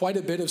have quite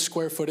a bit of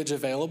square footage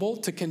available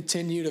to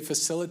continue to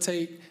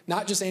facilitate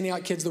not just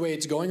Antioch Kids the way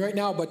it's going right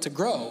now, but to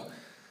grow.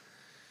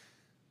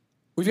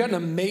 We've got an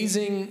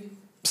amazing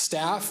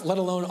staff, let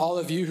alone all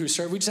of you who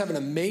serve. We just have an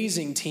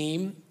amazing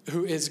team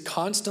who is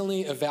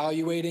constantly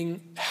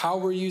evaluating how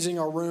we're using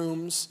our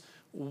rooms,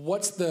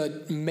 what's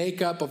the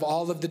makeup of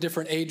all of the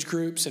different age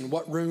groups and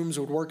what rooms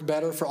would work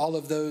better for all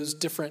of those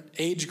different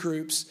age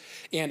groups,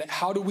 and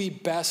how do we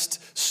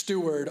best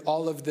steward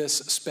all of this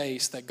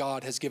space that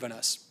God has given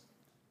us.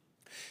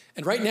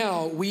 And right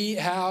now, we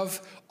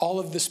have all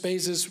of the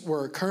spaces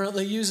we're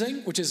currently using,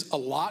 which is a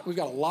lot. We've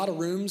got a lot of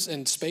rooms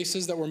and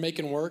spaces that we're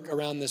making work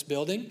around this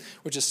building,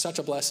 which is such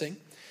a blessing.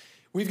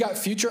 We've got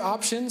future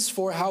options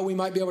for how we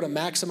might be able to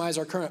maximize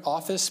our current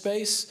office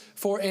space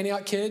for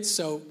Antioch Kids.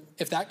 So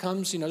if that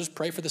comes, just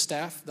pray for the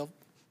staff. They'll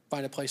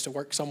find a place to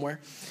work somewhere.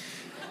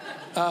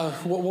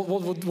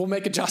 We'll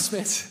make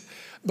adjustments.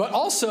 But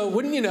also,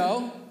 wouldn't you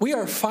know, we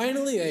are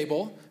finally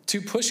able to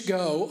push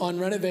go on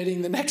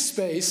renovating the next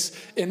space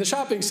in the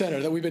shopping center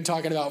that we've been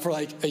talking about for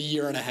like a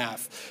year and a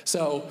half.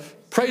 So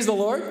praise the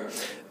Lord.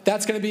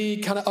 That's going to be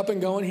kind of up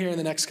and going here in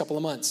the next couple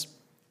of months.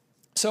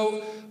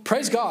 So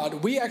praise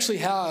God, we actually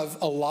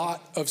have a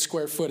lot of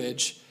square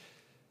footage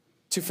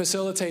to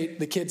facilitate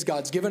the kids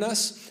God's given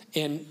us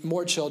and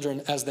more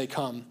children as they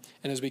come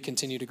and as we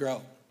continue to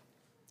grow.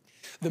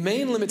 The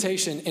main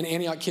limitation in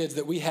Antioch Kids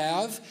that we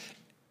have,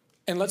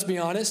 and let's be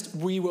honest,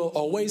 we will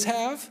always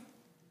have,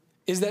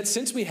 is that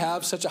since we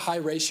have such a high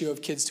ratio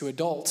of kids to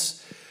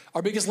adults,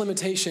 our biggest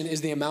limitation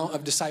is the amount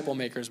of disciple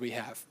makers we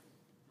have.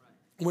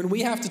 When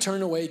we have to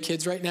turn away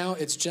kids right now,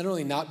 it's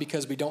generally not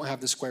because we don't have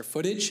the square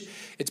footage,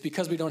 it's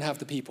because we don't have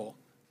the people.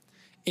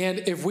 And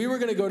if we were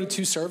going to go to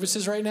 2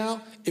 services right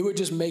now, it would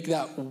just make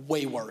that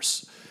way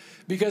worse.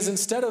 Because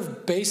instead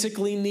of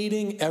basically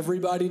needing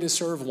everybody to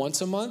serve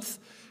once a month,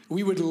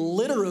 we would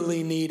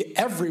literally need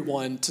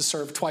everyone to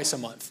serve twice a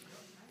month.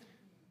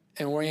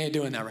 And we ain't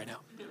doing that right now.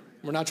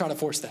 We're not trying to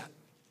force that.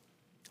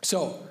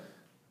 So,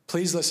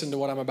 please listen to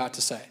what I'm about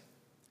to say.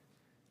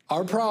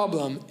 Our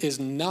problem is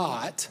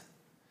not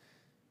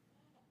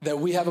that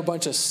we have a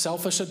bunch of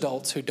selfish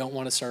adults who don't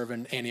want to serve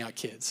in Antioch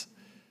Kids.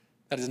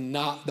 That is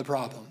not the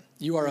problem.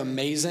 You are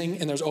amazing,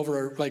 and there's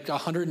over like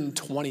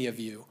 120 of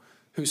you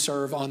who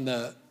serve on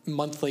the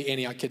monthly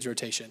Antioch Kids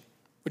rotation,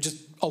 which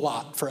is a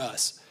lot for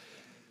us.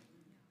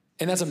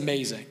 And that's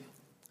amazing.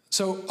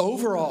 So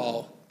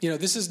overall,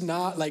 this is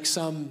not like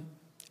some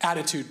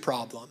attitude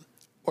problem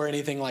or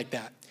anything like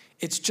that.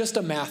 It's just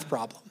a math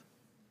problem.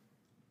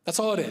 That's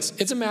all it is.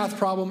 It's a math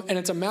problem, and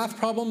it's a math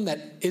problem that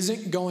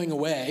isn't going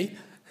away.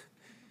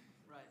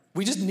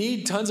 We just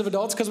need tons of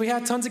adults because we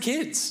have tons of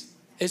kids.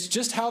 It's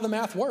just how the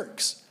math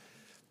works.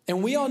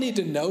 And we all need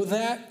to know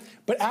that.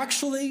 But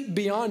actually,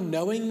 beyond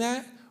knowing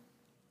that,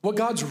 what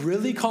God's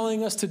really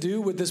calling us to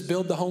do with this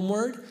Build the Home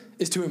word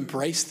is to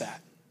embrace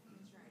that.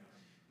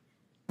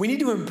 We need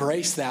to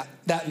embrace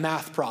that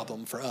math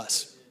problem for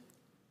us.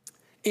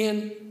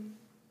 And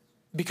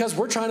because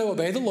we're trying to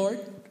obey the Lord,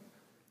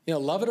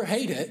 love it or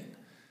hate it,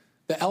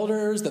 the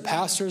elders, the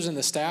pastors, and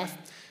the staff,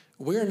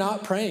 we're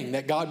not praying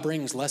that God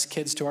brings less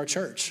kids to our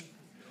church.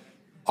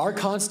 Our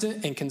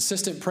constant and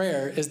consistent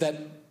prayer is that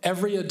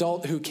every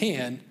adult who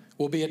can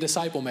will be a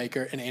disciple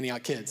maker in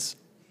Antioch Kids.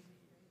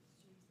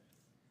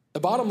 The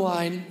bottom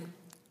line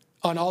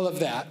on all of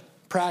that,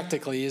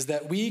 practically, is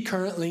that we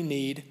currently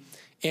need,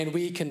 and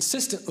we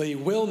consistently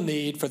will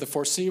need for the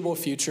foreseeable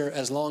future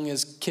as long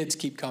as kids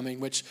keep coming,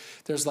 which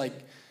there's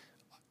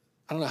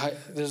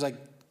there's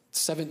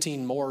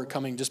 17 more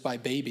coming just by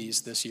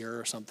babies this year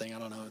or something. I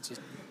don't know. It's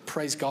just,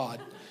 praise God.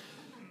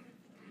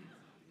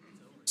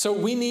 So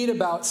we need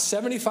about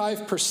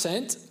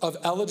 75% of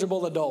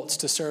eligible adults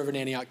to serve in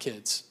Antioch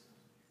Kids.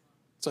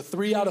 So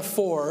 3 out of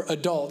 4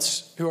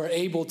 adults who are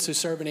able to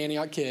serve in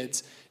Antioch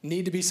Kids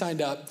need to be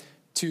signed up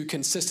to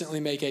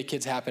consistently make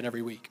A-Kids happen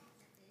every week.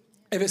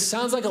 If it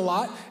sounds like a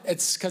lot,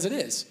 it's because it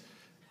is.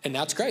 And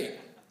that's great.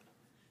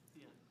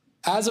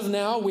 As of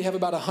now, we have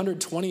about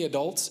 120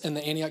 adults in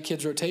the Antioch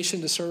Kids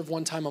rotation to serve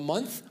one time a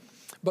month.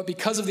 But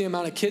because of the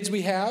amount of kids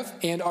we have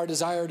and our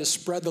desire to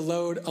spread the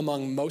load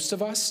among most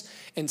of us,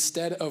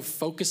 instead of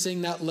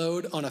focusing that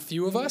load on a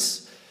few of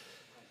us,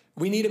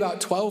 we need about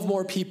 12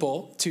 more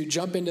people to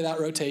jump into that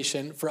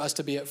rotation for us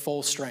to be at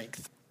full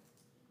strength.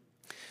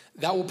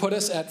 That will put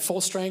us at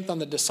full strength on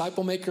the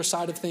disciple maker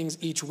side of things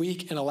each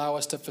week and allow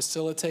us to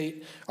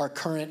facilitate our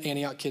current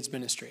Antioch Kids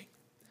ministry.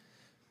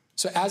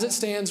 So as it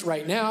stands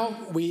right now,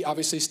 we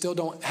obviously still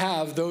don't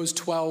have those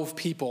 12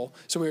 people.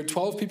 So we're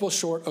 12 people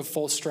short of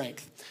full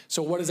strength.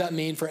 So what does that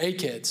mean for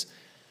A-Kids?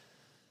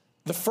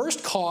 The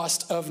first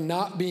cost of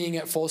not being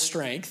at full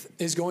strength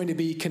is going to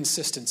be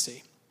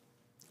consistency.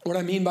 What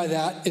I mean by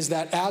that is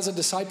that as a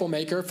disciple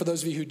maker, for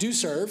those of you who do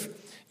serve,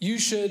 you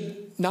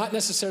should not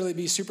necessarily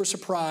be super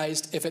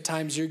surprised if at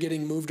times you're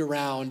getting moved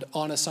around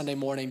on a Sunday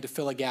morning to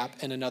fill a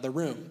gap in another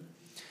room.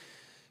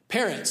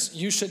 Parents,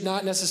 you should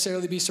not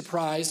necessarily be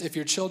surprised if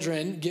your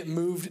children get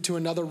moved to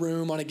another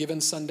room on a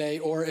given Sunday,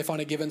 or if on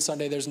a given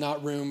Sunday there's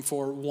not room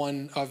for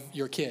one of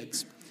your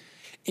kids.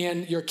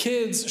 And your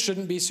kids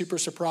shouldn't be super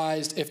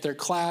surprised if their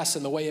class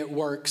and the way it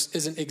works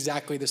isn't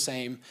exactly the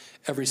same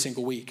every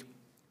single week.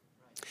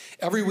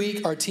 Every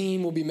week, our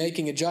team will be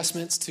making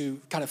adjustments to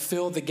kind of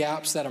fill the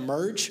gaps that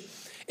emerge,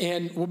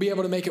 and we'll be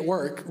able to make it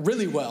work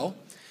really well.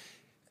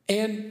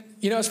 And,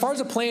 as far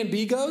as a plan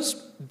B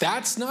goes,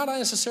 that's not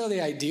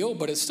necessarily ideal,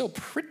 but it's still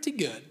pretty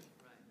good.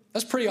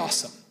 That's pretty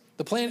awesome.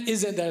 The plan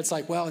isn't that it's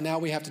like, well, now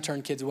we have to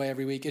turn kids away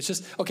every week. It's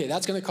just, okay,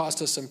 that's going to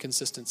cost us some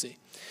consistency.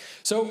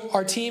 So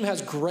our team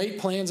has great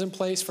plans in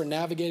place for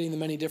navigating the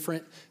many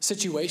different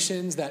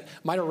situations that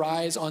might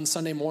arise on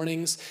Sunday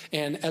mornings.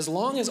 And as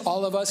long as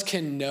all of us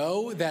can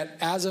know that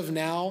as of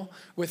now,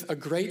 with a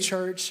great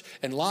church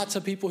and lots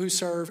of people who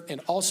serve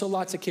and also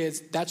lots of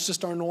kids, that's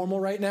just our normal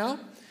right now.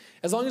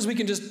 As long as we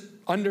can just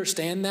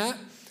understand that,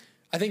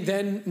 I think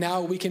then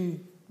now we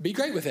can be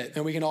great with it.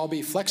 And we can all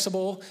be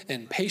flexible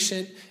and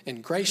patient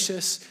and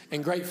gracious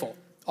and grateful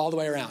all the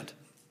way around. Does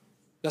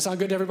that sound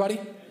good to everybody?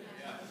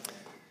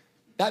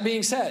 That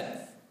being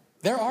said,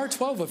 there are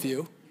 12 of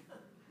you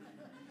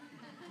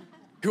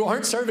who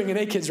aren't serving in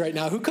A-Kids right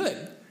now who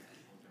could.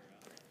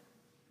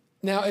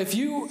 Now, if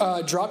you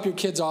drop your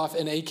kids off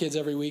in A-Kids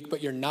every week,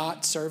 but you're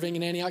not serving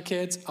in Antioch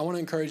Kids, I want to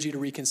encourage you to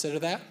reconsider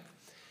that.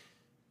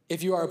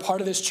 If you are a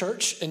part of this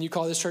church and you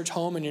call this church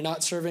home and you're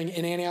not serving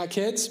in Antioch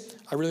Kids,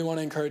 I really want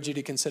to encourage you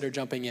to consider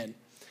jumping in.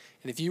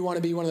 And if you want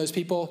to be one of those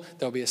people,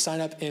 there'll be a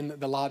sign up in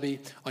the lobby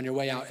on your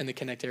way out in the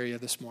Connect area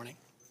this morning.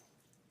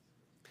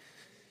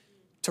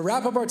 To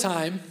wrap up our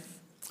time,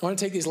 I want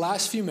to take these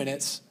last few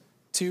minutes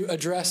to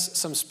address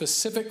some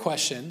specific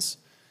questions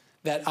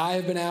that I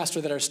have been asked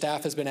or that our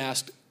staff has been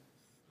asked,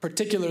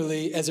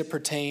 particularly as it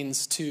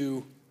pertains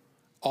to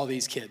all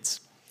these kids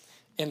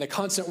and the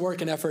constant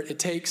work and effort it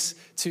takes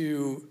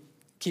to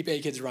keep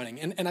A-Kids running.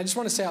 And I just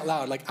want to say out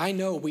loud, I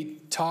know we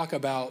talk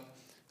about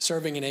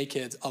serving in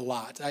A-Kids a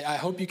lot. I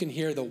hope you can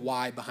hear the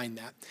why behind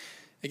that.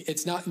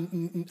 It's not,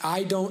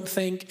 I don't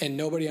think, and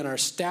nobody on our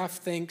staff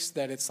thinks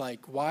that it's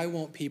like, why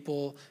won't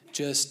people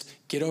just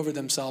get over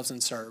themselves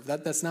and serve?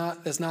 That's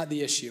not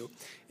the issue.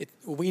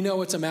 We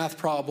know it's a math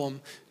problem.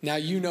 Now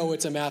you know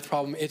it's a math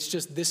problem. It's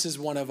just, this is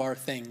one of our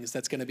things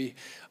that's going to be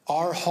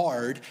our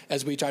hard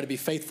as we try to be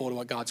faithful to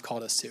what God's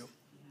called us to.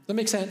 Does that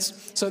make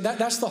sense? So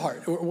that's the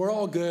heart. We're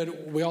all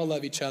good. We all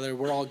love each other.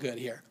 We're all good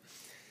here.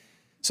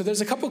 So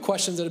there's a couple of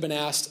questions that have been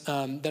asked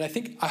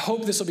that I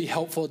hope this will be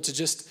helpful to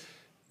just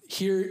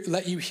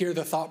let you hear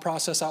the thought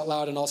process out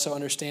loud and also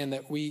understand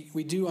that we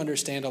do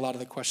understand a lot of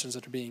the questions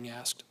that are being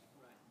asked.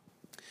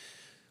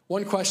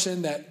 One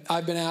question that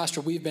I've been asked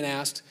or we've been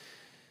asked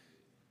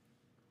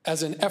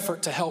as an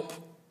effort to help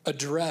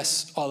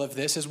address all of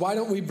this is, why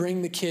don't we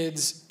bring the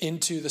kids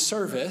into the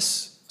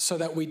service so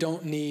that we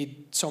don't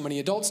need so many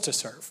adults to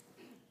serve?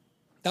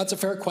 That's a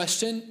fair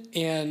question,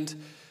 and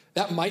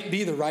that might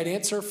be the right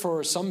answer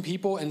for some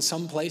people in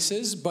some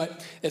places,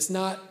 but it's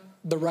not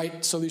the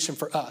right solution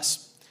for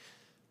us.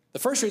 The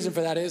first reason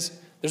for that is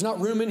there's not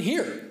room in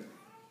here.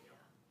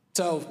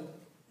 So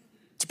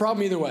it's a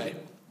problem either way.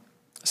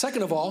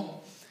 Second of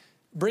all,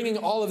 bringing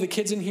all of the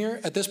kids in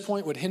here at this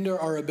point would hinder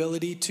our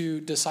ability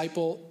to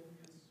disciple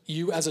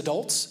you as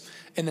adults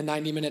in the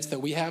 90 minutes that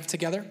we have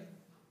together.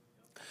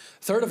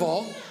 Third of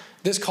all,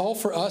 this call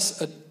for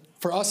us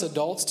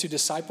adults to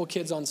disciple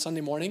kids on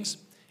Sunday mornings,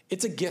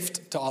 it's a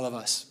gift to all of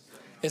us.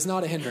 It's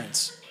not a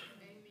hindrance.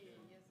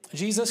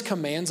 Jesus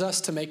commands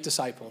us to make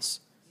disciples.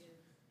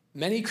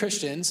 Many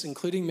Christians,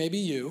 including maybe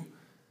you,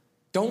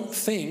 don't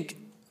think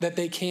that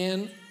they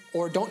can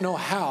or don't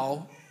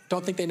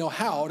think they know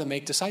how to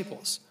make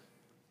disciples.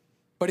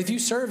 But if you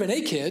serve in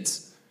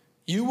A-Kids,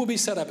 you will be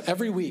set up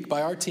every week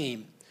by our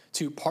team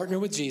to partner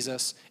with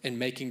Jesus in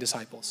making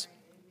disciples.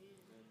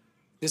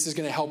 This is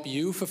going to help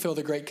you fulfill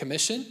the Great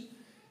Commission.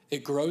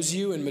 It grows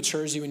you and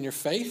matures you in your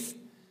faith.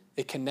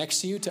 It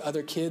connects you to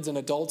other kids and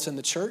adults in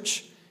the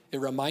church.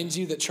 It reminds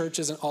you that church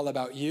isn't all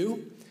about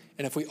you.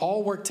 And if we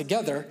all work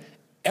together,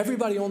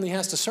 everybody only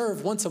has to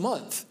serve once a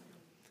month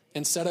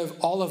instead of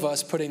all of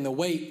us putting the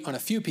weight on a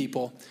few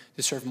people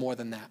to serve more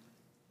than that.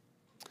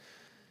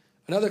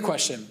 Another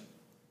question,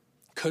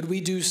 could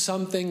we do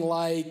something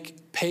like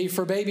pay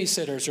for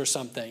babysitters or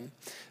something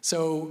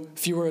so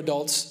fewer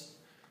adults,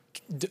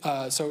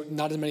 so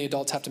not as many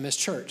adults have to miss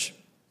church?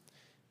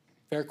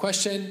 Fair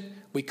question.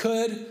 We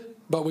could,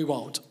 but we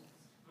won't.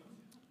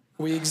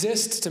 We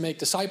exist to make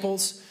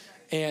disciples,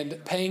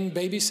 and paying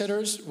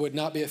babysitters would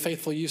not be a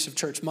faithful use of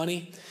church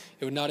money.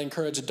 It would not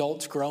encourage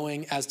adults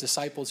growing as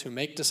disciples who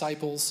make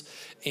disciples,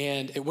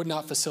 and it would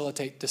not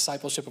facilitate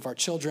discipleship of our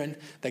children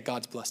that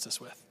God's blessed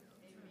us with.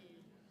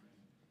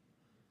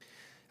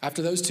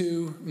 After those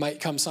two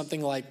might come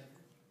something like,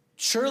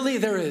 surely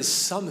there is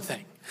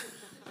something.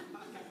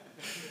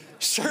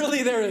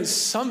 Surely there is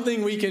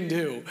something we can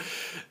do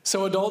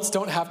so adults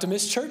don't have to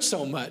miss church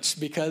so much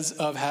because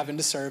of having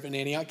to serve in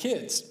Antioch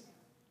Kids.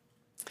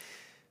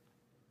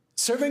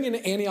 Serving in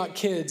Antioch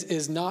Kids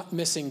is not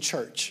missing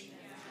church.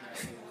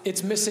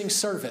 It's missing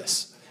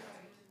service.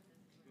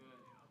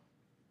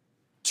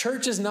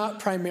 Church is not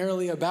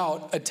primarily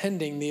about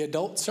attending the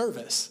adult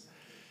service.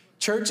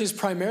 Church is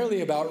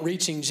primarily about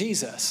reaching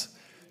Jesus,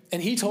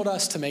 and he told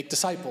us to make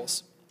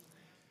disciples.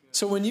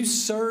 So when you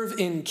serve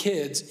in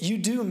kids, you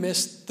do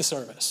miss the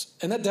service,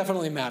 and that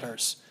definitely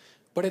matters.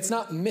 But it's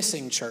not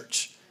missing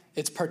church.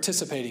 It's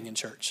participating in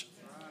church.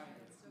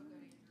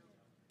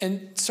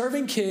 And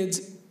serving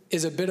kids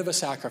is a bit of a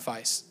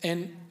sacrifice.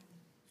 And,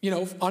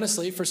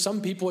 honestly, for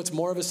some people, it's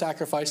more of a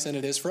sacrifice than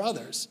it is for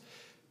others.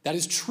 That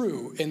is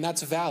true, and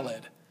that's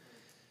valid.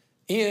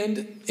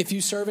 And if you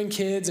serve in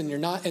kids and you're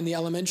not in the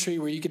elementary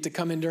where you get to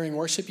come in during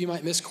worship, you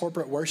might miss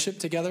corporate worship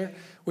together,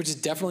 which is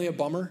definitely a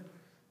bummer.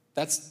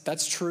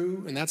 That's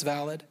true, and that's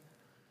valid.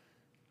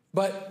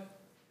 But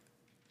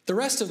the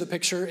rest of the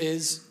picture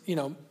is,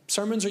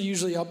 sermons are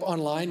usually up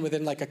online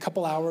within like a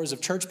couple hours of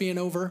church being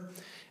over.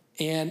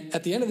 And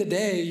at the end of the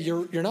day,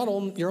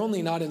 you're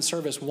only not in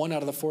service 1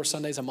 out of the 4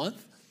 Sundays a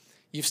month.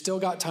 You've still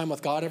got time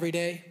with God every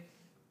day,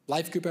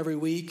 life group every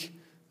week,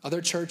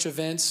 other church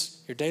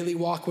events, your daily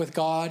walk with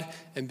God,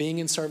 and being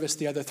in service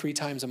the other 3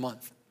 times a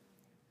month.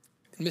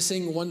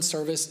 Missing one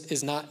service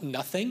is not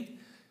nothing,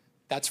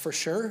 that's for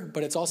sure,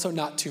 but it's also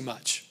not too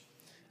much,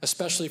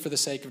 especially for the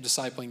sake of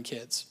discipling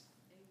kids.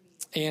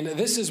 And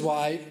this is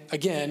why,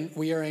 again,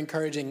 we are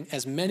encouraging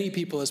as many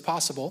people as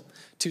possible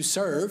to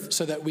serve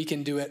so that we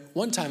can do it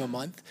 1 time a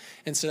month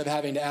instead of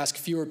having to ask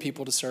fewer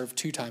people to serve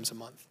 2 times a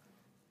month.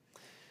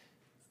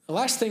 The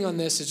last thing on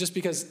this is just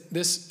because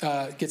this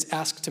gets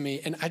asked to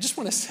me, and I just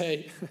want to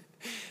say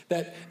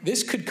that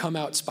this could come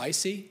out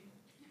spicy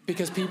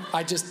because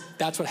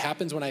that's what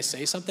happens when I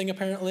say something,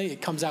 apparently.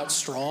 It comes out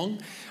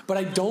strong, but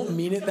I don't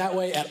mean it that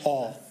way at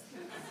all.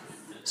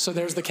 So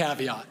there's the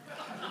caveat.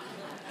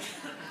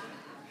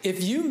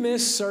 If you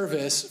miss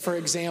service, for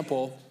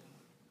example,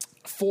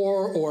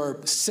 4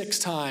 or 6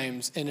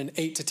 times in an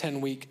 8 to 10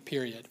 week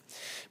period,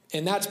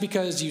 and that's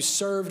because you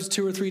served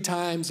 2 or 3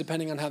 times,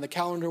 depending on how the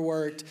calendar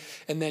worked,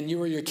 and then you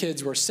or your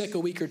kids were sick a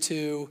week or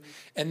 2,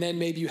 and then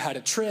maybe you had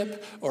a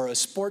trip or a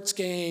sports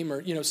game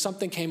or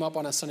something came up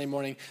on a Sunday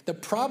morning. The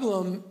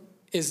problem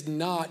is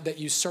not that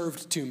you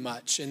served too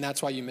much, and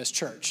that's why you missed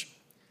church.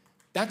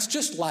 That's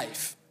just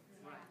life.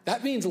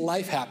 That means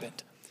life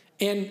happened,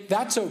 and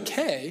that's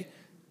okay.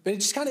 But it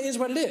just kind of is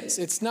what it is.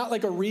 It's not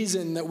like a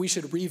reason that we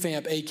should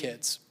revamp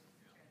A-Kids.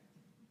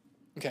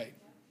 Okay,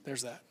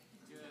 there's that.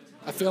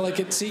 I feel like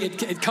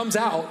it comes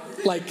out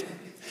like,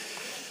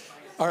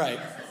 all right.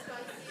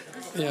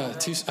 Yeah,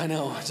 I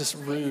know, just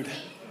rude.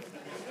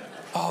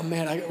 Oh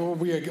man,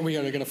 we are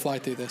going to fly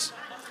through this.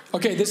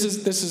 Okay, this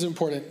is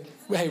important.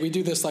 Hey, we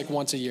do this like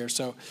once a year,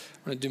 so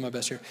I'm going to do my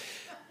best here.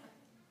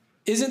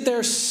 Isn't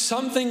there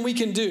something we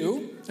can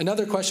do?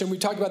 Another question, we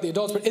talked about the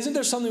adults, but isn't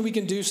there something we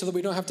can do so that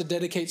we don't have to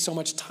dedicate so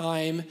much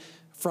time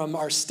from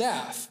our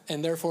staff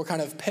and therefore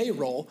kind of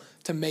payroll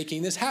to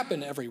making this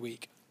happen every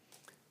week?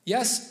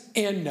 Yes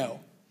and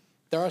no.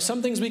 There are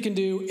some things we can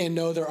do, and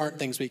no, there aren't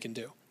things we can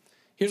do.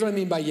 Here's what I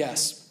mean by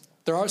yes.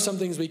 There are some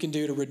things we can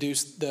do to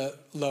reduce the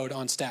load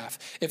on staff.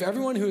 If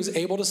everyone who is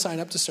able to sign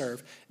up to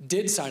serve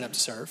did sign up to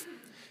serve,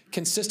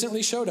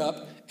 consistently showed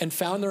up and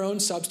found their own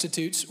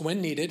substitutes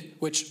when needed,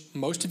 which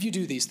most of you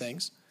do these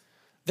things,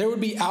 there would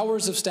be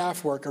hours of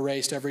staff work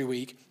erased every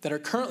week that are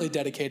currently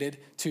dedicated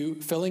to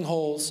filling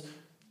holes,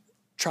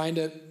 trying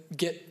to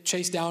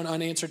chase down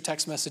unanswered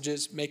text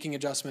messages, making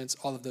adjustments,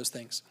 all of those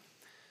things.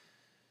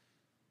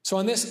 So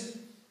on this,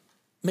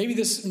 maybe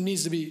this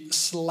needs to be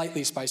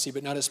slightly spicy,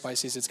 but not as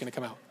spicy as it's going to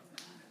come out.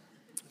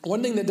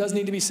 One thing that does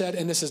need to be said,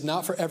 and this is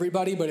not for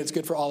everybody, but it's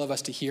good for all of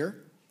us to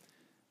hear,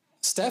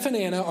 Steph and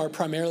Anna are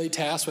primarily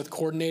tasked with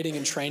coordinating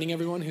and training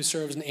everyone who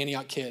serves in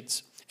Antioch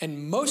Kids.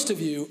 And most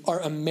of you are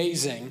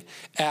amazing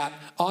at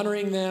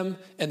honoring them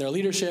and their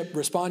leadership,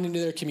 responding to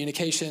their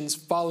communications,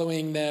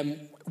 following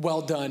them.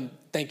 Well done.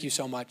 Thank you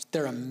so much.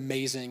 They're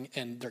amazing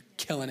and they're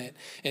killing it.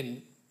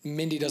 And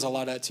Mindy does a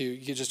lot of that too.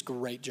 You do just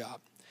great job.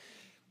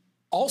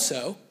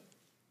 Also,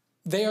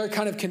 they are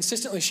kind of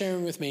consistently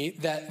sharing with me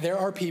that there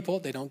are people,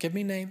 they don't give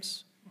me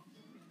names,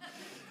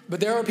 but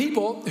there are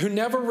people who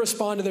never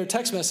respond to their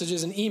text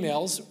messages and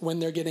emails when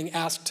they're getting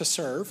asked to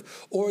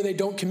serve, or they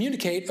don't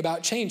communicate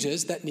about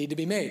changes that need to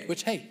be made,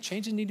 which, hey,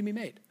 changes need to be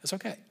made. That's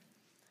okay.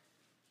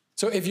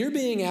 So if you're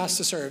being asked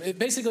to serve,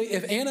 basically,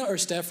 if Anna or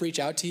Steph reach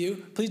out to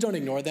you, please don't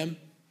ignore them.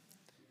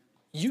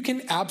 You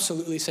can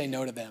absolutely say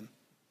no to them.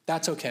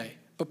 That's okay.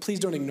 But please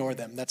don't ignore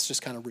them. That's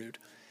just kind of rude.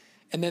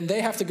 And then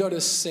they have to go to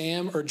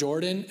Sam or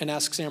Jordan and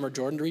ask Sam or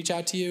Jordan to reach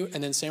out to you.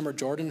 And then Sam or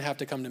Jordan have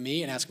to come to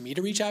me and ask me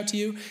to reach out to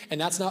you. And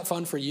that's not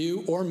fun for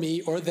you or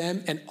me or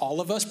them. And all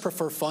of us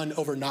prefer fun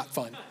over not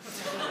fun.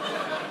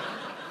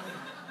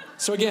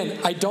 So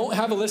again, I don't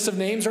have a list of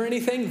names or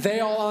anything.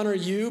 They all honor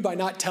you by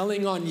not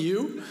telling on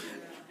you.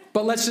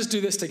 But let's just do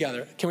this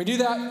together. Can we do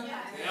that?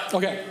 Yeah.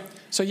 Okay.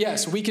 So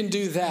yes, we can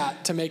do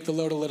that to make the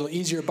load a little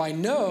easier. By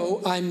no,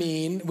 I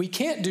mean we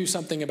can't do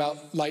something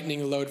about lightening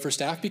the load for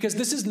staff because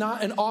this is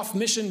not an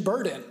off-mission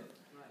burden.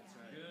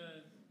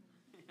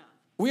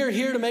 We are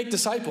here to make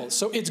disciples.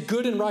 So it's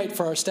good and right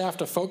for our staff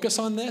to focus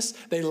on this.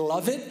 They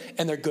love it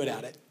and they're good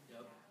at it.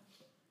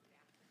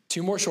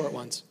 2 more short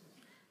ones.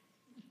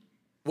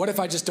 What if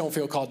I just don't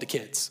feel called to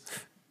kids?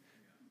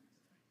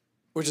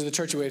 Which is the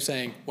churchy way of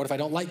saying, what if I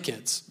don't like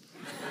kids?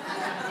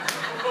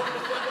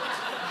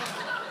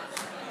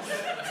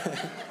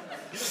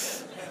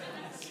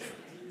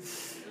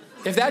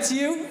 If that's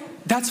you,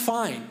 that's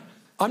fine.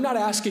 I'm not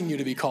asking you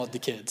to be called to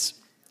kids.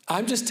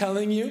 I'm just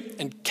telling you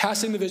and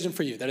casting the vision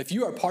for you that if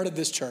you are part of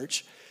this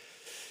church,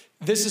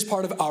 this is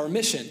part of our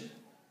mission.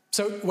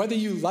 So whether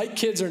you like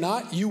kids or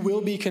not, you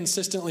will be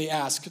consistently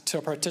asked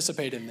to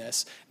participate in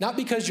this. Not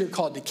because you're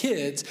called to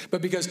kids,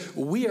 but because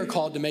we are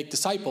called to make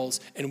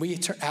disciples, and we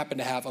happen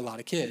to have a lot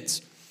of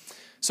kids.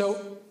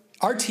 So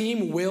our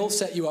team will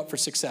set you up for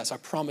success. I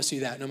promise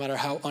you that, no matter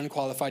how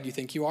unqualified you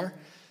think you are.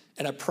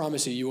 And I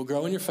promise you, you will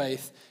grow in your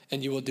faith,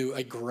 and you will do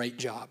a great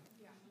job.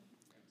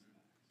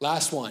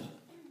 Last one.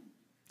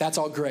 That's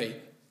all great.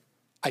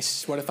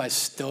 What if I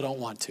still don't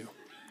want to?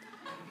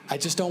 I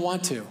just don't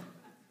want to.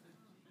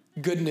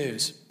 Good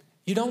news.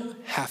 You don't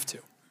have to.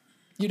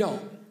 You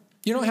don't.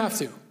 You don't have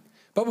to.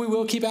 But we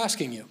will keep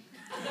asking you.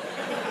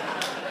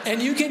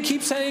 And you can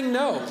keep saying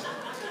no.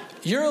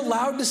 You're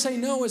allowed to say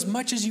no as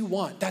much as you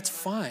want. That's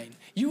fine.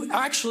 You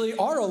actually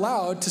are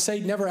allowed to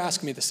say, never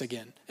ask me this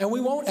again. And we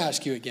won't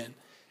ask you again.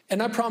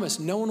 And I promise,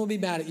 no one will be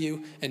mad at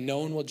you and no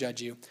one will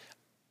judge you.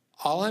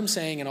 All I'm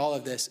saying in all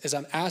of this is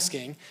I'm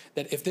asking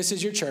that if this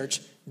is your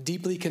church,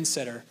 deeply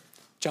consider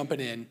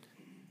jumping in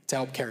to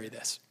help carry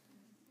this.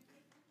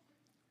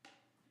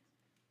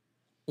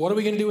 What are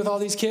we going to do with all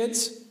these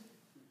kids?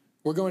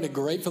 We're going to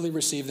gratefully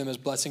receive them as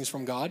blessings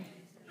from God.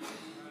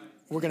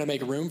 We're going to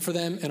make room for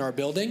them in our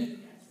building.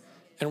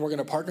 And we're going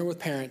to partner with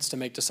parents to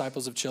make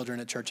disciples of children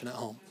at church and at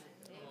home.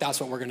 That's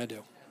what we're going to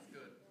do.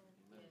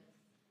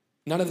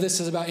 None of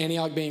this is about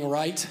Antioch being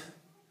right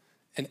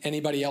and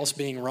anybody else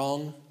being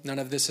wrong. None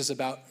of this is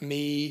about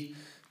me,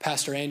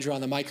 Pastor Andrew,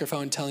 on the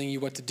microphone telling you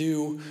what to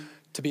do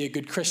to be a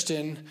good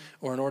Christian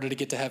or in order to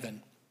get to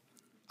heaven.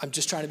 I'm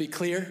just trying to be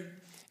clear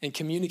and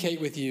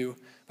communicate with you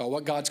about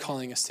what God's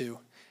calling us to.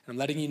 And I'm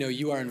letting you know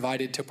you are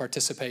invited to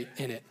participate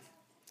in it.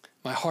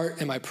 My heart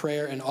and my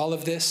prayer in all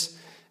of this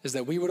is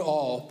that we would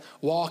all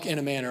walk in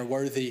a manner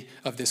worthy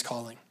of this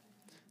calling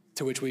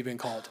to which we've been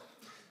called.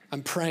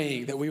 I'm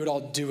praying that we would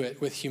all do it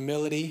with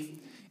humility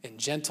and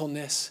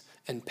gentleness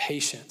and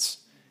patience,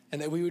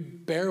 and that we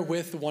would bear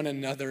with one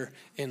another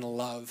in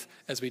love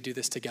as we do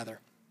this together.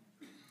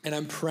 And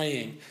I'm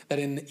praying that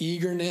in the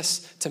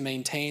eagerness to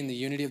maintain the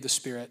unity of the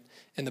Spirit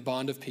and the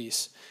bond of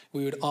peace,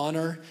 we would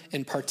honor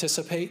and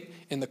participate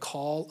in the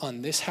call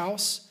on this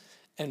house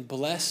and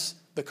bless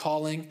the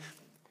calling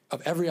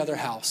of every other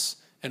house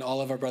and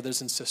all of our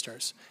brothers and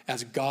sisters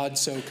as God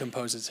so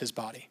composes his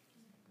body.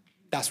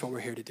 That's what we're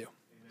here to do.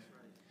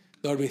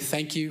 Lord, we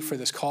thank you for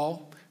this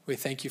call. We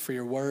thank you for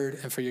your word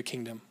and for your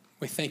kingdom.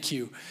 We thank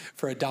you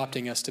for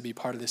adopting us to be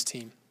part of this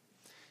team.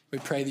 We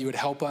pray that you would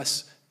help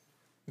us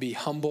be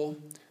humble,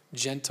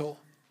 gentle,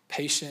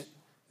 patient,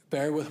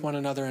 bear with one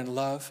another in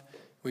love.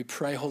 We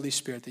pray, Holy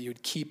Spirit, that you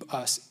would keep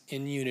us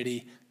in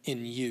unity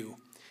in you,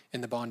 in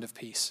the bond of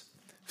peace.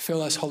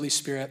 Fill us, Holy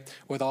Spirit,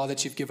 with all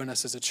that you've given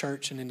us as a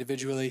church and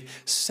individually.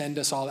 Send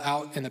us all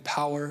out in the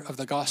power of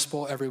the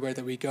gospel everywhere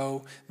that we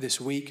go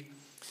this week.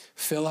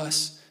 Fill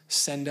us,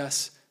 send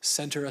us,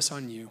 center us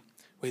on you.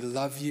 We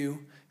love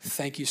you.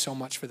 Thank you so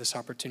much for this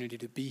opportunity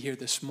to be here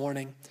this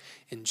morning.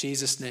 In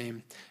Jesus'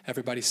 name,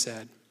 everybody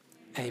said,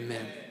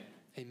 amen.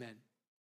 Amen.